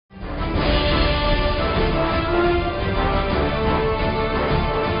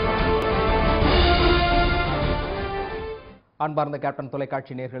அன்பார்ந்த கேப்டன்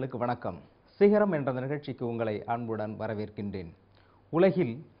தொலைக்காட்சி நேயர்களுக்கு வணக்கம். சிகரம் என்ற நிகழ்ச்சிக்கு உங்களை அன்புடன் வரவேற்கின்றேன்.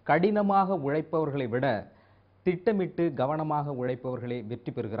 உலகில் கடினமாக உழைப்பவர்களை விட திட்டமிட்டு கவனமாக உழைப்பவர்களே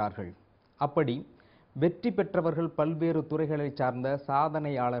வெற்றி பெறுகிறார்கள். அப்படி வெற்றி பெற்றவர்கள் பல்வேறு துறைகளை சார்ந்த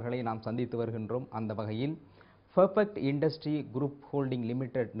சாதனையாளர்களை நாம் சந்தித்து வருகின்றோம். அந்த வகையில் perfect industry group holding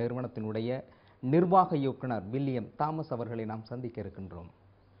limited நிறுவனத்தினுடைய நிர்வாக இயக்குனர் வில்லியம் தாமஸ் அவர்களை நாம் சந்திக்க இருக்கின்றோம்.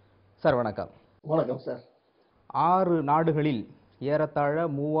 சார் வணக்கம். வணக்கம் சார். 6 நாடுகளில் ஏறத்தாழ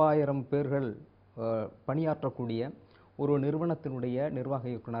 3000 பேர்கள் பணியாற்றக்கூடிய ஒரு நிறுவனத்தினுடைய நிர்வாக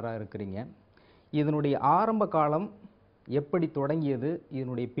இயக்குனராக இருக்கிறீங்க. இதனுடைய ஆரம்ப காலம் எப்படி தொடங்கியது,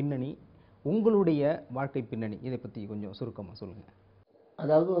 இதனுடைய பின்னணி, உங்களுடைய வாழ்க்கை பின்னணி, இதை பற்றி கொஞ்சம் சுருக்கமாக சொல்லுங்கள்.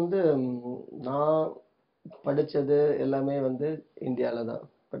 அதாவது நான் படித்தது எல்லாமே இந்தியாவில் தான்,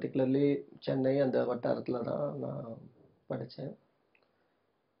 பர்டிகுலர்லி சென்னை அந்த வட்டாரத்தில் தான் நான் படித்தேன்.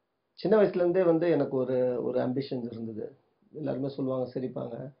 சின்ன வயசுலேருந்தே எனக்கு ஒரு அம்பிஷன்ஸ் இருந்தது. எல்லாருமே சொல்லுவாங்க,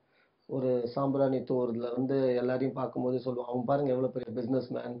 சிரிப்பாங்க. ஒரு சாம்பிராணி தோறதுல எல்லாரையும் பார்க்கும்போது சொல்லுவாங்க, அவன் பாருங்க எவ்வளோ பெரிய பிஸ்னஸ்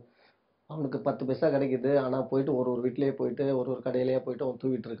மேன், அவனுக்கு 10 பைசா கிடைக்குது, ஆனால் போயிட்டு ஒரு வீட்லேயே போயிட்டு ஒரு கடையிலேயே போயிட்டு அவன்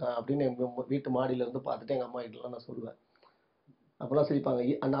தூவிட்டு இருக்கான் அப்படின்னு எங்கள் வீட்டு மாடியிலேருந்து பார்த்துட்டு எங்கள் அம்மா கிட்டலாம் நான் சொல்லுவேன். அப்போலாம் சிரிப்பாங்க.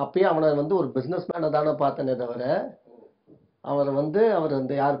 அப்பயே அவனை ஒரு பிஸ்னஸ் மேனை தானே பார்த்தனே தவிர,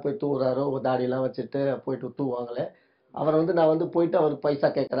 அவர் யார் போய் தூவுறாரோ தாடியெல்லாம் வச்சுட்டு போயிட்டு தூவாங்களே, அவர் நான் போயிட்டு அவர் பைசா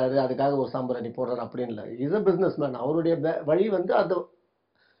கேட்குறாரு, அதுக்காக ஒரு சாம்பிராணி போடுறாரு அப்படின்னு இல்லை. இது பிஸ்னஸ் மேன், அவருடைய வழி அது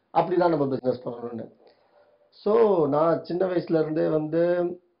அப்படிதான் நம்ம பிஸ்னஸ் பண்ணணும்னு. ஸோ நான் சின்ன வயசுலேருந்தே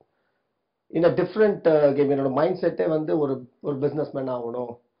இந்த டிஃப்ரெண்ட் கேம், என்னோட மைண்ட் செட்டே ஒரு பிஸ்னஸ் மேன்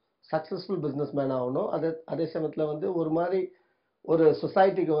ஆகணும், சக்ஸஸ்ஃபுல் பிஸ்னஸ் மேன் ஆகணும். அதே சமயத்தில் ஒரு மாதிரி ஒரு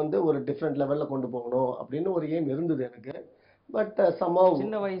சொசைட்டிக்கு ஒரு டிஃப்ரெண்ட் லெவலில் கொண்டு போகணும் அப்படின்னு ஒரு எய்ம் இருந்தது எனக்கு. பட்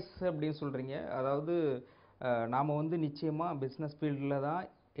சின்ன வயசு அப்படின்னு சொல்கிறீங்க, அதாவது நாம் நிச்சயமாக பிஸ்னஸ் ஃபீல்டில் தான்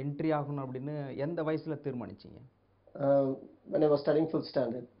என்ட்ரி ஆகணும் அப்படின்னு எந்த வயசில் தீர்மானிச்சிங்க? when I was studying 5th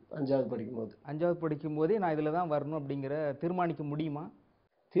standard, 5வது படிக்கும்போது. 5வது படிக்கும்போதே நான் இதில் தான் வரணும் அப்படிங்கிற தீர்மானிக்க முடியுமா?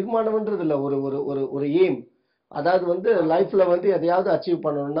 தீர்மானம்ன்றது இல்லை, ஒரு ஒரு ஒரு ஒரு எய்ம். அதாவது லைஃப்பில் எதையாவது அச்சீவ்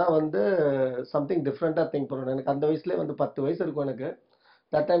பண்ணணும்னா சம்திங் டிஃப்ரெண்ட்டாக திங்க் பண்ணணும். எனக்கு அந்த வயசுலேயே 10 வயசு இருக்கும் எனக்கு.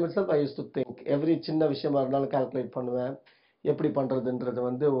 That time it self I use to think. Every சின்ன விஷயமா இருந்தாலும் கால்குலேட் பண்ணுவேன், எப்படி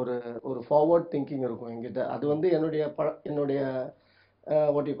பண்ணுறதுன்றது ஒரு ஒரு ஃபார்வர்ட் திங்கிங் இருக்கும் என்கிட்ட. அது என்னுடைய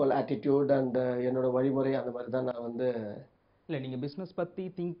what you call attitude and என்னோட வழிமுறை, அந்த மாதிரி தான் நான் இல்லை, நீங்கள் பிஸ்னஸ் பற்றி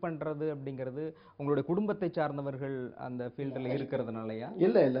திங்க் பண்ணுறது அப்படிங்கிறது உங்களுடைய குடும்பத்தை சார்ந்தவர்கள் அந்த ஃபீல்டில் இருக்கிறதுனாலயா?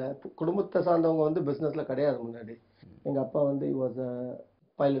 இல்லை இல்லை, குடும்பத்தை சார்ந்தவங்க பிஸ்னஸில் கிடையாது. முன்னாடி எங்கள் அப்பா வாஸ்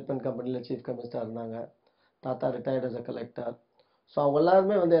பைலட் பென் கம்பெனியில் சீஃப் கமிஷனராக இருந்தாங்க. தாத்தா retired as a collector. So அவங்க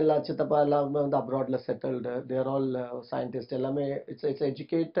எல்லாருமே எல்லா சித்தப்பா எல்லாருமே அப்ராடில் செட்டில்டு, தேர் ஆல் சயின்டிஸ்ட், எல்லாமே இட்ஸ்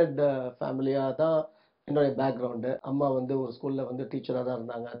எஜுகேட்டட் ஃபேமிலியாக தான் என்னுடைய பேக்ரவுண்டு. அம்மா ஒரு ஸ்கூலில் டீச்சராக தான்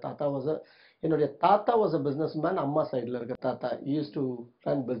இருந்தாங்க. என்னுடைய தாத்தா வாஸ் அ பிஸ்னஸ் மேன். அம்மா சைடில் இருக்க தாத்தா use to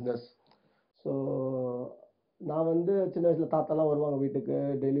run business. So நான் சின்ன வயசில் தாத்தாலாம் வருவாங்க வீட்டுக்கு,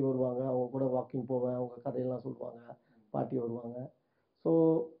 டெய்லி வருவாங்க. அவங்க கூட வாக்கிங் போவேன், அவங்க கதையெல்லாம் சொல்லுவாங்க, பாட்டி வருவாங்க. ஸோ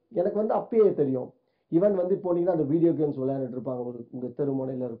எனக்கு அப்பயே தெரியும். ஈவன் போனீங்கன்னா அந்த வீடியோ கேம்ஸ் விளையாண்டுட்டு இருப்பாங்க, இந்த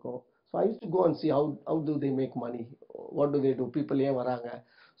தெருமுனையில் இருக்கும். So I use to go and see how to they make money, what to they to, people ஏன் வராங்க.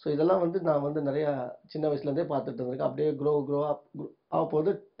 ஸோ இதெல்லாம் நான் நிறையா சின்ன வயசுலேருந்தே பார்த்துட்டு இருந்திருக்கேன். அப்படியே க்ரோ அப் ஆகும்போது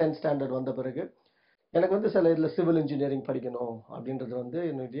 10th ஸ்டாண்டர்ட் வந்த பிறகு எனக்கு சில இதில் சிவில் இன்ஜினியரிங் படிக்கணும் அப்படின்றது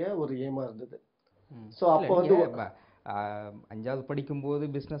என்னுடைய ஒரு எய்மாக இருந்தது. ஸோ அப்போ 5வது படிக்கும்போது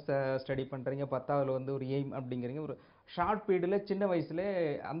பிஸ்னஸை ஸ்டடி பண்ணுறீங்க, 10ஆவதுல ஒரு எய்ம் அப்படிங்கிறீங்க. ஒரு ஷார்ட் பீரியடில் சின்ன வயசுல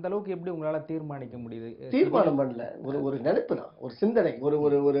அந்த அளவுக்கு எப்படி உங்களால் தீர்மானிக்க முடியுது? தீர்மானம் பண்ணல, ஒரு நினைப்பு தான், ஒரு சிந்தனை, ஒரு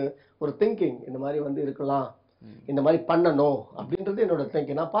ஒரு ஒரு ஒரு திங்கிங். இந்த மாதிரி இருக்கலாம், இந்த மாதிரி பண்ணணும் அப்படின்றது என்னோட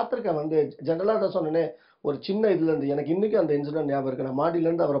திங்கிங். நான் பார்த்துருக்கேன் ஜென்ரலாக தான் சொன்னேனே, ஒரு சின்ன இதுலேருந்து எனக்கு இன்றைக்கி அந்த இன்சிடென்ட் ஞாபகம் இருக்குது. நான்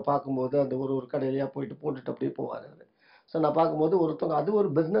மாடியிலேருந்து அவரை பார்க்கும்போது அந்த ஒரு கடையிலையாக போயிட்டு போட்டுட்டு அப்படியே போவார் அவர். ஸோ நான் பார்க்கும்போது ஒருத்தவங்க அது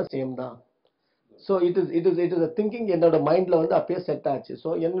ஒரு பிஸ்னஸ் எய்ம் தான். So it is a thinking என்னோட மைண்டில் அப்பயே செட் ஆச்சு. ஸோ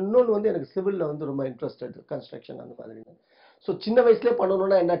இன்னொன்று எனக்கு சிவிலில் ரொம்ப இன்ட்ரெஸ்டட், கன்ஸ்ட்ரக்ஷன் அந்த மாதிரி. ஸோ சின்ன வயசுலேயே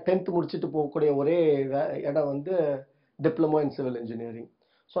பண்ணணும்னா என்ன, 10th முடிச்சுட்டு போகக்கூடிய ஒரே இடம் diploma in civil engineering.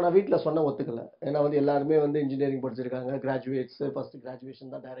 So நான் வீட்டில் சொன்ன ஒத்துக்கலை. ஏன்னா எல்லாருமே இன்ஜினியரிங் படிச்சிருக்காங்க, கிராஜுவேட்ஸ், ஃபஸ்ட்டு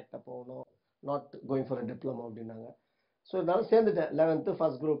கிராஜுவேஷன் தான் டைரெக்டாக போகணும், not going for a diploma அப்படின்னாங்க. ஸோ நான் சேர்ந்துட்டேன். 11th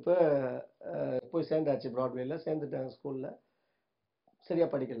ஃபர்ஸ்ட் குரூப்பு போய் சேர்ந்தாச்சு, ப்ராட்வேயில் சேர்ந்துட்டேன் ஸ்கூலில். சரியாக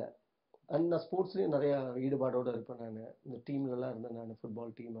படிக்கலை. அண்ட் நான் ஸ்போர்ட்ஸ்லேயும் நிறையா ஈடுபாடோடு இருப்பேன். நான் இந்த டீம்லலாம் இருந்தேன், நான்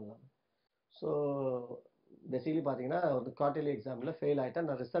ஃபுட்பால் டீம் எல்லாம். ஸோ பேசிக்கலி பார்த்தீங்கன்னா குவார்டர்லி எக்ஸாமில் ஃபெயில் ஆகிட்டேன்.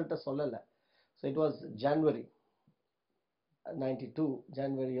 நான் ரிசல்ட்டை சொல்லலை. So it was January 92,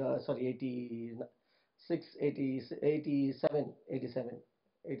 January sorry 86, 87,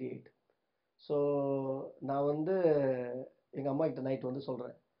 88. So நான் எங்கள் அம்மா கிட்ட நைட்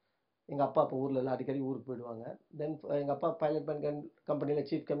சொல்கிறேன், எங்கள் அப்பா அப்போ ஊரில் இல்லை, அடிக்கடி ஊருக்கு போயிடுவாங்க. தென் எங்கள் அப்பா பைலட் பேங்க் கம்பெனியில்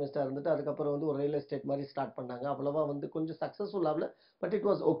சீஃப் கெமிஸ்டாக இருந்துட்டு அதுக்கப்புறம் வந்து ஒரு ரியல் எஸ்டேட் மாதிரி ஸ்டார்ட் பண்ணாங்க. அவ்வளோவா வந்து கொஞ்சம் சக்ஸஸ்ஃபுல் ஆகல, but it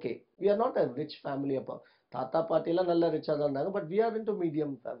was okay. We are not a rich family. அப்போ தாத்தா பாட்டிலாம் நல்ல ரிச்சாக தான் இருந்தாங்க, but we are into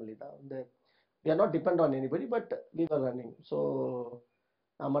medium family தான் வந்து. We are not depend on anybody, but we are running. So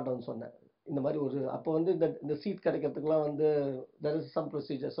அம்மாட்ட வந்து சொன்னேன், இந்த மாதிரி ஒரு அப்போ வந்து இந்த இந்த சீட் கிடைக்கிறதுக்குலாம் வந்து தெர் இஸ் சம்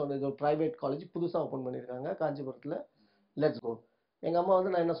ப்ரொசீஜர்ஸ். இது ஒரு ப்ரைவேட் காலேஜ் புதுசாக ஓப்பன் பண்ணியிருக்காங்க காஞ்சிபுரத்தில், லெட்ஸ் கோ. எங்கள் அம்மா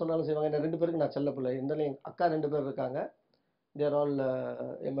வந்து நான் என்ன சொன்னாலும் செய்வாங்க. என்ன 2 பேருக்கு நான் செல்ல பிள்ளை. இருந்தாலும் எங்கள் அக்கா 2 பேர் இருக்காங்க. தேர் ஆல்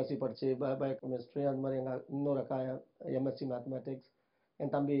எம்எஸ்சி படிச்சு பயோகெமிஸ்ட்ரி. அந்த மாதிரி எங்கள் இன்னொரு அக்கா எம்எஸ்சி மேத்தமேட்டிக்ஸ்.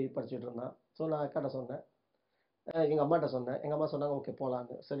 என் தம்பி படிச்சுட்டு இருந்தான். ஸோ நான் அக்காட்ட சொன்னேன், எங்கள் அம்மாட்ட சொன்னேன். எங்கள் அம்மா சொன்னாங்க ஓகே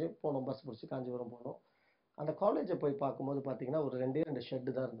போகலான்னு. சரி போனோம், பஸ் பிடிச்சி காஞ்சிபுரம் போனோம். அந்த காலேஜை போய் பார்க்கும்போது பார்த்தீங்கன்னா ஒரு 2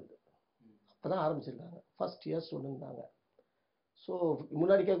 ஷெட்டு தான் இருந்தது. அப்போ தான் ஆரம்பிச்சிருக்காங்க, ஃபர்ஸ்ட் இயர் ஸ்டூடெண்ட் தாங்க. ஸோ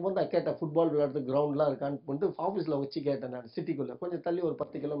முன்னாடி கேட்கும்போது நான் கேட்டேன், ஃபுட்பால் விளையாடுறதுக்கு கிரவுண்ட்லாம் இருக்கான்னு வந்து ஆஃபீஸில் வச்சு கேட்டேன் நான். சிட்டிக்குள்ளே கொஞ்சம் தள்ளி ஒரு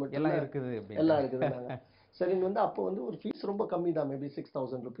 10 கிலோமீட்டர் எல்லாம் இருக்குது எல்லாம் அப்படின்னு. இருக்குதுன்னாங்க. சரின்னு வந்து அப்போ வந்து ஒரு ஃபீஸ் ரொம்ப கம்மி தான், மேபி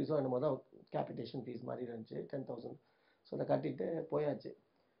 6000 ருபீஸோ என்னமோ தான் கேபிட்டேஷன் ஃபீஸ் மாதிரி இருந்துச்சு, 10,000. ஸோ அதை கட்டிட்டு போயாச்சு.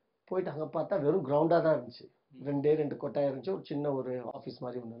 போயிட்டு அங்கே பார்த்தா வெறும் கிரவுண்டாக தான் இருந்துச்சு. 2 கொட்டாயம் இருந்துச்சு, ஒரு சின்ன ஒரு ஆஃபீஸ்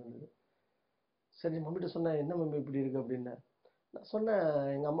மாதிரி ஒன்று இருந்தது. சரி மம்மிட்ட சொன்னேன், என்ன மம்மி இப்படி இருக்கு அப்படின்னு. நான் சொன்னேன்,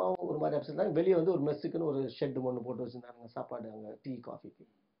 எங்கள் அம்மாவும் ஒரு மாதிரி அப்செட் தான். வெளியே வந்து ஒரு மெஸ்ஸுக்குன்னு ஒரு ஷெட் ஒன்று போட்டு வச்சுருந்தாங்க, சாப்பாடு அங்கே டீ காஃபிக்கு.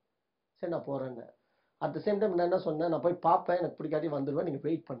 சரி நான் போகிறேன்னு. அட் த சேம் டைம் நான் என்ன சொன்னேன், நான் போய் பார்ப்பேன், எனக்கு பிடிக்காட்டி வந்துடுவேன், நீங்கள்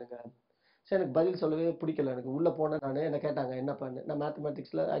வெயிட் பண்ணுங்க. சரி எனக்கு பதில் சொல்லவே பிடிக்கல. எனக்கு உள்ளே போனேன், நான் என்ன கேட்டாங்க என்ன பண்ணு. நான்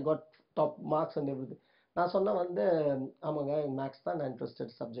மேத்தமெட்டிக்ஸில் I got top marks and every. நான் சொன்னேன் வந்து, ஆமாங்க மேக்ஸ் தான் நான்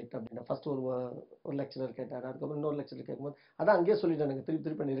இன்ட்ரெஸ்டட் சப்ஜெக்ட் அப்படின்னா. ஃபர்ஸ்ட் ஒரு லெக்சரர் கேட்டார், அதுக்கப்புறம் இன்னொரு லெக்சரர் கேட்கும்போது அதான் அங்கேயே சொல்லிட்டேன், எனக்கு திருப்பி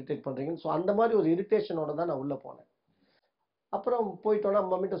திருப்பி பண்ணி இரிட்டேட் பண்ணுறீங்கன்னு. ஸோ அந்த மாதிரி ஒரு இரிட்டேஷனோட தான் நான் உள்ளே போனேன். அப்புறம் போயிட்டோன்னா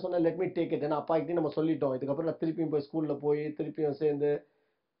மம்மிட்ட சொன்னேன் லெட் மீ டேக் இட். ஏன்னா அப்பா கிட்டே நம்ம சொல்லிட்டோம், இதுக்கப்புறம் நான் திருப்பியும் போய் ஸ்கூலில் போய் திருப்பியும் சேர்ந்து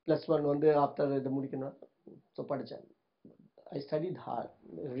 +1 வந்து ஆஃப்டர் இதை முடிக்கணும். ஸோ படித்தேன். ஐ ஸ்டடிட் ஹார்ட்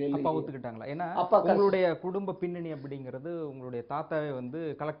ரியலி. அப்பா ஒத்துக்கிட்டாங்களா? ஏன்னா அப்பா உங்களுடைய குடும்ப பின்னணி அப்படிங்கிறது, உங்களுடைய தாத்தாவே வந்து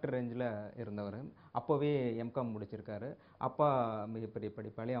கலெக்டர் ரேஞ்சில் இருந்தவர். அப்போவே எம்காம் முடிச்சிருக்காரு. அப்பா மிகப்பெரிய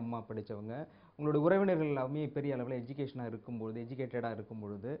படிப்பாளி, அம்மா படித்தவங்க. உங்களுடைய உறவினர்கள் எல்லாமே பெரிய அளவில் எஜுகேட்டடாக இருக்கும்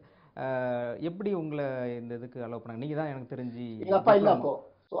பொழுது எப்படி உங்களை இந்த இதுக்கு அலோவ் பண்ணாங்க? நீங்கள் தான் எனக்கு தெரிஞ்சு எங்கள் அப்பா இல்லை அப்போ.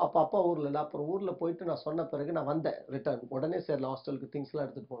 ஸோ அப்பா ஊரில் இல்லை. அப்புறம் ஊரில் போயிட்டு நான் சொன்ன பிறகு நான் வந்தேன் ரிட்டர்ன். உடனே சரி ஹாஸ்டலுக்கு திங்ஸ்லாம்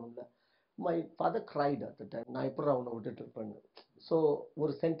எடுத்துகிட்டு போகணும்ல. My father cried at the time. நான் எப்படி அவனை விட்டுட்டு இருப்பேன்னு. ஸோ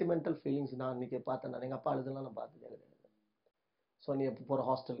ஒரு சென்டிமெண்டல் ஃபீலிங்ஸ் நான் அன்றைக்கி பார்த்தேன். நான் எங்கள் அப்பா அழுதெல்லாம் நான் பார்த்ததே கிடையாது. ஸோ நீ எப்போ போகிற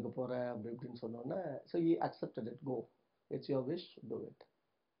ஹாஸ்டலுக்கு போகிற அப்படி இப்படின்னு சொன்னோன்னே, so he accepted it, go, it's your wish, do it.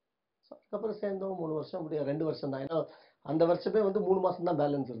 So அதுக்கப்புறம் சேர்ந்தோம் 3 வருஷம், அப்படியே 2 வருஷம் தான். ஏன்னா அந்த வருஷமே வந்து 3 மாதம் தான்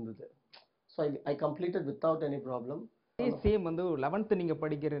பேலன்ஸ் இருந்தது. So I completed without any problem. Same வந்து 11th நீங்க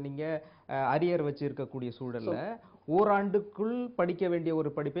படிக்கிற நீங்க அரியர் வச்சு இருக்கக்கூடிய சூழல்ல ஓராண்டுக்குள் படிக்க வேண்டிய ஒரு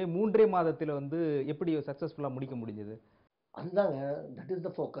படிப்பை 3 மாதத்துல வந்து எப்படி சக்சஸ்ஃபுல்லா முடிக்க முடிஞ்சது? அதுதாங்க, தட் இஸ்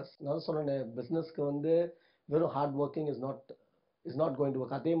த ஃபோக்கஸ். நான் சொன்னேன், பிஸ்னஸ்க்கு வந்து வெறும் hard working is not going to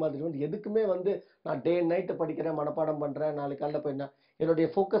work. அதே மாதிரி வந்து எதுக்குமே வந்து நான் டே அண்ட் நைட்டு படிக்கிறேன், மனப்பாடம் பண்ணுறேன், நாளைக்கு காலையில் போய் என்னுடைய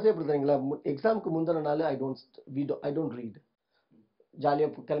ஃபோக்கஸே எப்படி தெரியுங்களா, எக்ஸாமுக்கு முந்தின நாள் ஐ டோன்ட் ரீட்.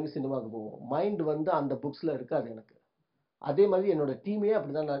 ஜாலியாக கிளம்பி சினிமாவுக்கு போவோம். மைண்ட் வந்து அந்த புக்ஸில் இருக்காது எனக்கு. அதே மாதிரி என்னோட டீமே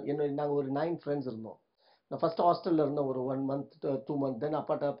அப்படிதான். நாங்கள் ஒரு 9 ஃப்ரெண்ட்ஸ் இருந்தோம். நான் ஃபர்ஸ்ட் ஹாஸ்டலில் இருந்தேன் ஒரு 1 மந்த் 2 மந்த். தென்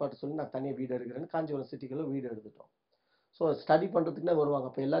அப்பாட்ட சொல்லி நான் தனியாக வீடு எடுக்கிறேன்னு காஞ்சிபுரம் சிட்டிக்குள்ள வீடு எடுத்துட்டோம். ஸோ ஸ்டடி பண்ணுறதுக்குனே வருவாங்க.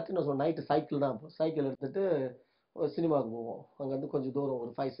 அப்போ எல்லாத்தையும் நான் நைட்டு சைக்கிள் தான். சைக்கிள் எடுத்துகிட்டு ஒரு சினிமாவுக்கு போவோம். அங்கேருந்து கொஞ்சம் தூரம்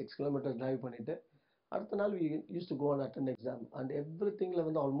ஒரு 5-6 கிலோமீட்டர் டிரைவ் பண்ணிவிட்டு அடுத்த நாள் we use to go and attend exam. And every திங்கில்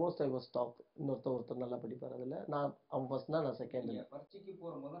வந்து ஆல்மோஸ்ட் ஐ வாஸ் டாப். ஒருத்தர் நல்லா படிப்பார். அதில் அவன் ஃபர்ஸ்ட் தான், நான் செகண்ட். பரீட்சைக்கு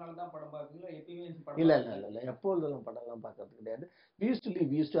போற முதல் நாள் தான் படம் பார்ப்பீங்களா? எப்பயுமே இல்லை இல்லை இல்லை இல்லை, எப்பொழுதெல்லாம் படம்லாம் பார்க்கறது கிடையாது. We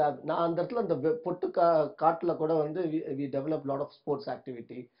use to have. நான் அந்த இடத்துல அந்த பொட்டு காட்டில் கூட வந்து we develop lot of sports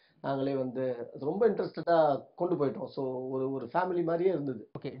activity. நாங்களே வந்து ரொம்ப இன்ட்ரெஸ்டடாக கொண்டு போயிட்டோம். ஸோ ஒரு ஃபேமிலி மாதிரியே இருந்தது.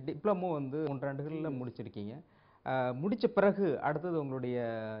 ஓகே, டிப்ளமோ வந்து 3 ஆண்டுகளில் முடிச்சிருக்கீங்க. முடிச்ச பிறகு அடுத்தது உங்களுடைய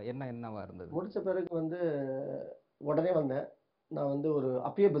எண்ணம் என்னவா இருந்தது? முடிச்ச பிறகு வந்து உடனே வந்தேன். நான் வந்து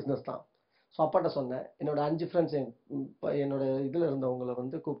அப்பயே பிஸ்னஸ் தான். ஸோ அப்பாட்ட சொன்னேன், என்னோட 5 ஃப்ரெண்ட்ஸ் என்னோட இதில் இருந்தவங்களை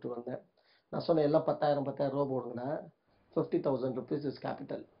வந்து கூப்பிட்டு வந்தேன். நான் சொன்னேன் எல்லாம் 10,000 ரூபா போடுங்கண்ணா. 50,000 ருபீஸ் இஸ்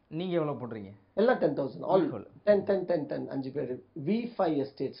கேபிட்டல். நீங்க எவ்வளவு போடுறீங்க? எல்லாம் 10,000 ஆல் 10 5 பேர். V5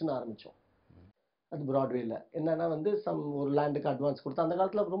 எஸ்டேட்ஸ்னு ஆரம்பித்தோம். அது ப்ராட்வேல. என்னன்னா வந்து ஒரு லேண்டுக்கு அட்வான்ஸ் கொடுத்தா, அந்த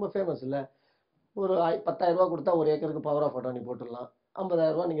காலத்தில் ரொம்ப ஃபேமஸ் இல்லை. ஒரு 10,000 ரூபா கொடுத்தா ஒரு ஏக்கருக்கு பவர் ஆஃப் அட்டார்னி போட்டுடலாம்.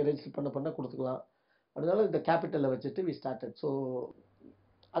 50,000 ரூபா நீங்கள் ரெஜிஸ்டர் பண்ண கொடுத்துக்கலாம். அதனால இந்த கேபிட்டலை வச்சுட்டு வி ஸ்டார்டட். ஸோ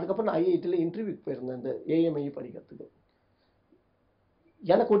அதுக்கப்புறம் நான் ஐஐடியில் இன்டர்வியூக்கு போயிருந்தேன், இந்த ஏஎம்ஐ படிக்கிறதுக்கு.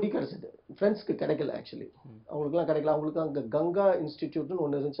 எனக்கு ஒட்டி கிடச்சிது, ஃப்ரெண்ட்ஸ்க்கு கிடைக்கல. ஆக்சுவலி அவங்களுக்குலாம் கிடைக்கல. அவங்களுக்கு அங்கே கங்கா இன்ஸ்டிடியூட்னு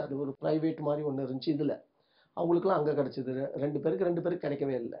ஒன்று இருந்துச்சு. அது ஒரு ப்ரைவேட் மாதிரி ஒன்று இருந்துச்சு. இதில் அவங்களுக்குலாம் அங்கே கிடச்சிது. 2 பேருக்கு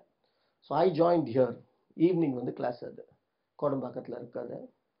கிடைக்கவே இல்லை. So I joined here. Evening வந்து கிளாஸ், அது கோடம்பாக்கத்தில் இருக்காது.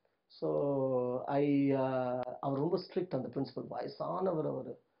 ஸோ ஐ அவர் ரொம்ப ஸ்ட்ரிக்ட் அந்த பிரின்சிபல், வயசானவர்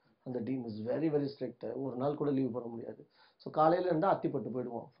அவர். அந்த dean is very very strict. ஒரு நாள் கூட லீவ் போட முடியாது. ஸோ காலையில் இருந்தால் அத்திப்பட்டு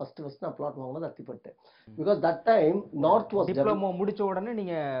போயிடுவோம். ஃபர்ஸ்ட் நான் பிளாட் வாங்கினது Athipattu. Because that time north was diploma முடிச்ச உடனே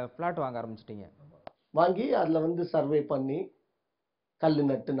நீங்க பிளாட் வாங்க ஆரம்பிச்சிட்டீங்க. வாங்கி அதில் வந்து சர்வே பண்ணி கல்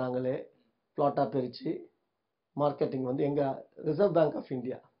நட்டு நாங்களே பிளாட்டாக பிரித்து மார்க்கெட்டிங் வந்து எங்கள் ரிசர்வ் பேங்க் ஆஃப்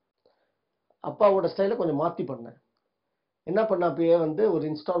இந்தியா அப்பாவோட ஸ்டைலை கொஞ்சம் மாற்றி பண்ணேன். என்ன பண்ண அப்பயே வந்து ஒரு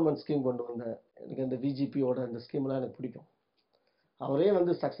இன்ஸ்டால்மெண்ட் ஸ்கீம் கொண்டு வந்தேன். எனக்கு அந்த விஜிபியோட அந்த ஸ்கீம்லாம் எனக்கு பிடிக்கும். அவரே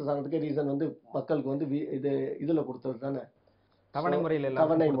வந்து சக்ஸஸ் ஆனதுக்கே ரீசன் வந்து மக்களுக்கு வந்து இதில் கொடுத்தது தானே, தவணை முறையில்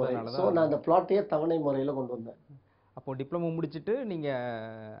தவணை எல்லாருக்கும் முறை. கொடுத்ததுனால ஸோ தான். நான் அந்த பிளாட்டையே தவணை முறையில் கொண்டு வந்தேன். அப்போ டிப்ளமோ முடிச்சிட்டு நீங்க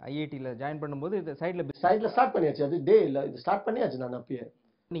ஐஐடியில் ஜாயின் பண்ணும்போது இது சைடில் சைடில் ஸ்டார்ட் பண்ணியாச்சு. அது டே இல்லை, இது ஸ்டார்ட் பண்ணியாச்சு நான் அப்பயே.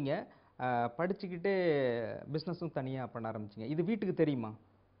 நீங்க படிச்சுக்கிட்டே பிஸ்னஸும் தனியா பண்ண ஆரம்பிச்சீங்க. இது வீட்டுக்கு தெரியுமா?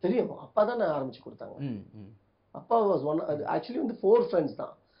 தெரியும், அப்பா தானே ஆரம்பிச்சு கொடுத்தாங்க. ம் ம். அப்பா வாஸ் ஒன், ஆக்சுவலி வந்து 4 ஃப்ரெண்ட்ஸ்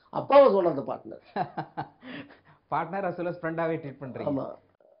தான். அப்பா was one of the partner. Partner as well as ஃப்ரெண்டாவே treat பண்றீங்க. ஆமா.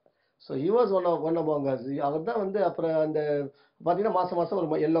 So he was one among as. அவர் தான் வந்து அப்புறம் அந்த பார்த்தீங்கன்னா மாசம் மாசம்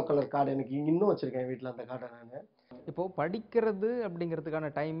ஒரு எல்லோ கலர் கார்டு எனக்கு இன்னும் வச்சிருக்கேன் வீட்டில் அந்த கார்டை நான். இப்போ படிக்கிறது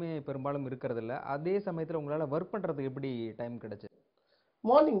அப்படிங்கிறதுக்கான டைமே பெரும்பாலும் இருக்கிறது இல்ல. அதே சமயத்துல உங்களால ஒர்க் பண்றதுக்கு எப்படி டைம் கிடைச்சது?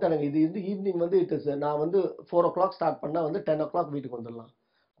 மார்னிங் தானேங்க, இது வந்து ஈவினிங் வந்து இட் இஸ், நான் வந்து 4 o'clock ஸ்டார்ட் பண்ணால் வந்து 10 o'clock வீட்டுக்கு வந்துடலாம்.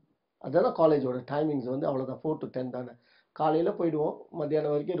 அதுதான் காலேஜோட டைமிங்ஸ் வந்து அவ்வளோதான், 4 to 10 தானே. காலையில் போயிடுவோம்,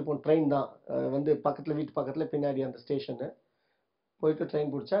 மத்தியானம் வரைக்கும் இருப்போம். ட்ரெயின் தான் வந்து பக்கத்தில், வீட்டு பக்கத்தில் பின்னாடி அந்த ஸ்டேஷனு. போயிட்டு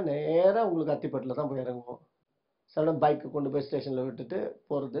ட்ரெயின் பிடிச்சா நேராக உங்களுக்கு அத்திப்பட்டில் தான் போய் இறங்குவோம். சடன் பைக்கு கொண்டு போய் ஸ்டேஷனில் விட்டுட்டு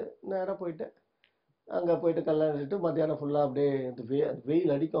போகிறது, நேராக போயிட்டு அங்கே போயிட்டு கல்யாணம் எடுத்துட்டு மத்தியானம் ஃபுல்லாக அப்படியே அந்த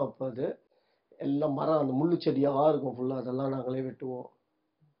வெயில் அடிக்கும். அப்போ அது எல்லாம் மரம், அந்த முள்ளு செடியாக இருக்கும் ஃபுல்லாக, அதெல்லாம் நாங்களே வெட்டுவோம்.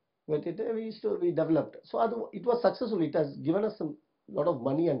 வெட்டிட்டு we developed. So அது it was successful. It has given us a lot of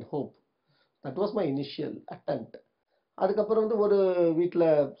money and hope. That was my initial attempt. அதுக்கப்புறம் வந்து ஒரு வீட்டில்,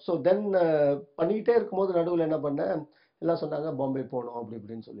 ஸோ தென் பண்ணிக்கிட்டே இருக்கும்போது நடுவில் என்ன பண்ணேன், எல்லாம் சொன்னாங்க பாம்பே போகணும் அப்படி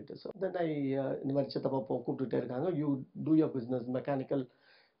இப்படின்னு சொல்லிட்டு. ஸோ தென் இந்த மாதிரி சித்தப்பா கூப்பிட்டுட்டே இருக்காங்க, you two your business, mechanical,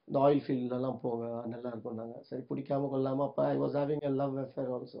 இந்த ஆயில் ஃபீல்ட்லலாம் போங்க நல்லா இருக்கும்னாங்க. சரி பிடிக்காம கொள்ளாமல், அப்போ I was having a love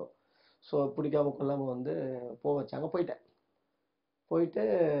affair also. So பிடிக்காம கொள்ளாமல் வந்து போக வச்சாங்க. போயிட்டு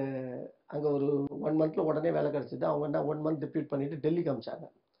அங்கே ஒரு 1 monthல உடனே வேலை கிடச்சிது. அவங்க என்ன 1 month டிப்யூட் பண்ணிட்டு டெல்லிக்கு அமிச்சாங்க.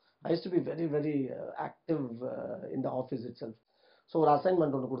 ஐ use to be very very active in the office it self. So ஒரு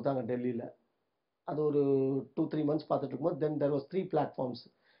அசைன்மெண்ட் ஒன்று கொடுத்தாங்க டெல்லியில். அது ஒரு 2-3 months பார்த்துட்டு இருக்கும்போது தென் there was 3 platforms.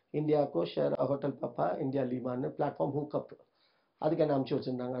 India kosher, hotel பாப்பா, இந்தியா லீமான்னு பிளாட்ஃபார்ம் ஹூக்அப். அதுக்கு என்ன அமுச்சு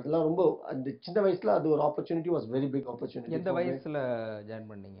வச்சிருந்தாங்க. அதெல்லாம் ரொம்ப அந்த சின்ன வயசுல அது ஒரு opportunity, was very big opportunity. எந்த வயசுல ஜாயின்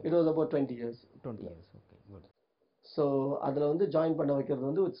பண்ணீங்க? It was about 20 years. 20 years. Okay, good. So அதில் வந்து ஜாயின் பண்ண வைக்கிறது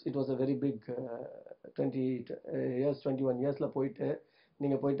வந்து it was a very big. 20 years 21 yearsல போயிட்டு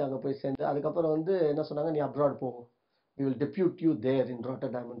நீங்கள் போயிட்டு அங்கே போய் சேர்ந்து அதுக்கப்புறம் வந்து என்ன சொன்னாங்க, நீ அப்ராட் போகும், வி வில் டெப்யூட் யூ தேர் இன்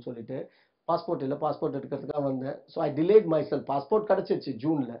ராட்டர்டாம்னு சொல்லிட்டு. பாஸ்போர்ட் இல்லை, பாஸ்போர்ட் எடுக்கிறதுக்காக வந்தேன். So I delayed my self. Passport கிடச்சிருச்சு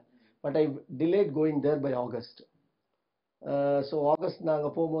ஜூனில், but I delayed going there by August. So August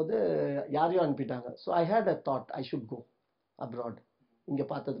நாங்கள் போகும்போது யாரையும் அனுப்பிட்டாங்க. So I had a thought I should go abroad, இங்கே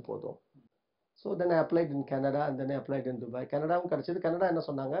பார்த்தது போதும். So then I applied in Canada and then I applied in Dubai. கனடாவும் கிடச்சிது. Canada என்ன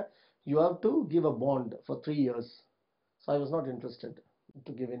சொன்னாங்க, you have to give a bond for 3 years. So I was not interested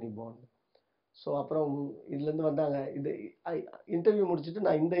to give any bond. So அப்புறம் இதுலேருந்து வந்தாங்க. இது interview முடிச்சுட்டு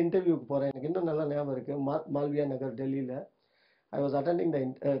நான் இந்த இன்டர்வியூக்கு போகிறேன். எனக்கு இன்னும் நல்லா ஞாபகம் இருக்குது. மால்வியா நகர் டெல்லியில் ஐ வாஸ் அட்டெண்டிங் த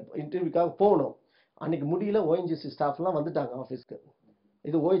இன்டர்வியூக்காக போகணும். அன்றைக்கி முடியல, ஓஎன்ஜிசி ஸ்டாஃப்லாம் வந்துட்டாங்க ஆஃபீஸ்க்கு.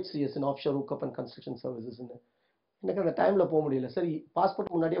 இது ஓஹெச்சிஎஸ்ன்னு, ஆஃப்ஷோர் ஹூக்கப் அண்ட் கன்ஸ்ட்ரக்ஷன் சர்வீசஸ்ன்னு. எனக்கு அந்த டைமில் போக முடியல. சரி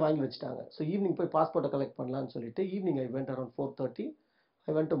பாஸ்போர்ட் முன்னாடியே வாங்கி வச்சுட்டாங்க. ஸோ ஈவினிங் போய் பாஸ்போர்ட்டை கலெக்ட் பண்ணலான்னு சொல்லிட்டு evening I went around 4:30.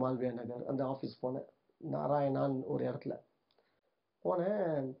 I went to Malviya நகர். அந்த ஆஃபீஸ் போனேன், நாராயணான்னு ஒரு இடத்துல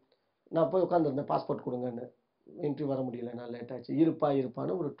போனேன். நான் போய் உட்காந்துருந்தேன், பாஸ்போர்ட் கொடுங்கன்னு. இன்டர்வியூ வர முடியல, நான் லேட் ஆச்சு.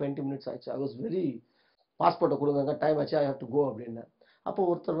 இருப்பான்னு ஒரு 20 minutes ஆச்சு. ஐ வாஸ் வெரி, பாஸ்போர்ட்டை கொடுங்க, டைம் ஆச்சு, ஐ ஹேவ் டு கோ அப்படின்னு. அப்போ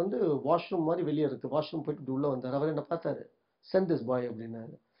ஒருத்தர் வந்து வாஷ்ரூம் மாதிரி வெளியே இருக்குது, வாஷ்ரூம் போயிட்டு உள்ளே வந்தார். அவர் என்ன பார்த்தாரு, சென்ட் திஸ் பாய்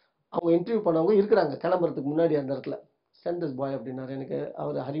அப்படின்னாரு. அவங்க இன்டர்வியூ பண்ணவங்க இருக்கிறாங்க கிளம்புறதுக்கு முன்னாடி அந்த இடத்துல. சென்ட் திஸ் பாய் அப்படின்னாரு. எனக்கு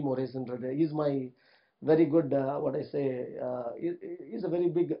அவர் Hari மோரேஸ்ன்றது, is my very good what I say, is a very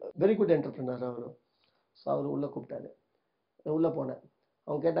big very good entrepreneur our. So அவர் உள்ளே கூப்பிட்டாரு. உள்ளே போனேன்.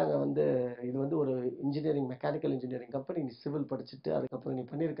 அவங்க கேட்டாங்க வந்து, இது வந்து ஒரு இன்ஜினியரிங், மெக்கானிக்கல் இன்ஜினியரிங் கம்பெனி, நீ சிவில் படிச்சுட்டு அதுக்கப்புறம் நீ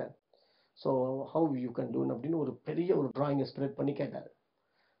பண்ணியிருக்க, ஸோ ஹவு யூ கேன் டூன் அப்படின்னு ஒரு பெரிய ஒரு டிராயிங்கை ஸ்ப்ரெட் பண்ணி கேட்டார்.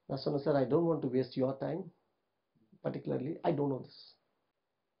 நான் சொன்னேன், sir I don't want to waste your time, particularly I don't know this,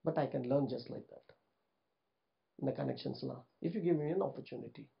 but I can learn just like that. இந்த கனெக்ஷன்ஸ்லாம், if you give me an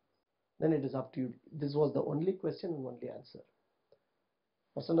opportunity, then it is up to you. This was the only question and only answer.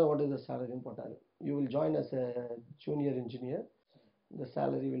 Personal, what is the salary போட்டாரு. You will join as a junior engineer. The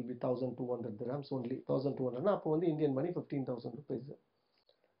salary will be 1,200 dirhams only. 1,200 அப்போ வந்து Indian money 15,000 rupees.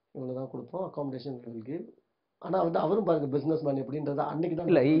 இவ்வளோ தான் கொடுப்போம், accommodation will give. ஆனால் வந்து அவரும் பாருங்க பிஸ்னஸ் மேன் எப்படின்றத அன்னைக்கு தான்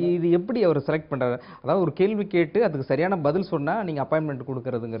இல்லை, இது எப்படி அவர் செலக்ட் பண்ணுறாரு? அதாவது ஒரு கேள்வி கேட்டு அதுக்கு சரியான பதில் சொன்னால் நீங்கள் அப்பாயின்மெண்ட்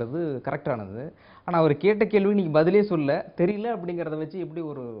கொடுக்கறதுங்கிறது கரெக்டானது. ஆனால் அவர் கேட்ட கேள்வி நீங்கள் பதிலே சொல்ல தெரியல அப்படிங்கிறத வச்சு எப்படி